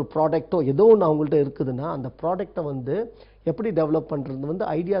 ஒரு ப்ராடக்ட்டோ ஏதோ ஒன்று அவங்கள்ட்ட இருக்குதுன்னா அந்த ப்ராடக்டை வந்து எப்படி டெவலப் பண்ணுறது வந்து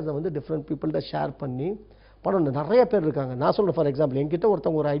ஐடியாஸை வந்து டிஃப்ரெண்ட் பீப்புள்கிட்ட ஷேர் பண்ணி பண்ணணும். நிறைய பேர் இருக்காங்க. நான் சொல்கிறேன், ஃபார் எக்ஸாம்பிள் என்கிட்ட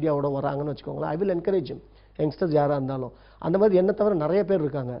ஒருத்தவங்க ஒரு ஐடியாவோட வராங்கன்னு வச்சுக்கோங்களேன், ஐ வில் என்கரேஜ் யங்ஸ்டர்ஸ் யாராக இருந்தாலும். அந்த மாதிரி என்ன தவிர நிறைய பேர்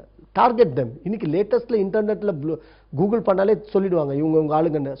இருக்காங்க. Target them. இன்னைக்கு லேட்டஸ்ட்டில் இன்டர்நெட்டில் கூகுள் பண்ணாலே சொல்லிடுவாங்க இவங்க உங்கள்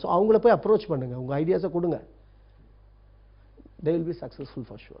ஆளுங்கன்னு. ஸோ அவங்கள போய் அப்ரோச் பண்ணுங்கள், உங்கள் ஐடியாஸை கொடுங்க. they will be successful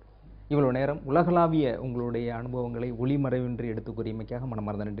for sure. இவ்வளவு நேரம் உலகளாவிய உங்களுடைய அனுபவங்களை ஒளிமறைவின்றி எடுத்து கூறியமைக்காக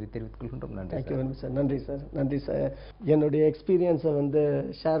மனமார்ந்த நன்றி தெரிவித்துக் கொள்கின்றோம். நன்றி. Thank you very much sir. நன்றி சார். என்னுடைய எக்ஸ்பீரியன்ஸை வந்து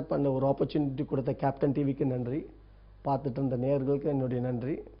ஷேர் பண்ண ஒரு ஆப்பர்ச்சுனிட்டி கொடுத்த கேப்டன் டிவிக்கு நன்றி. பார்த்துட்டு இருந்த நேயர்களுக்கு என்னுடைய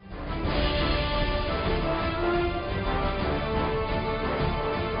நன்றி.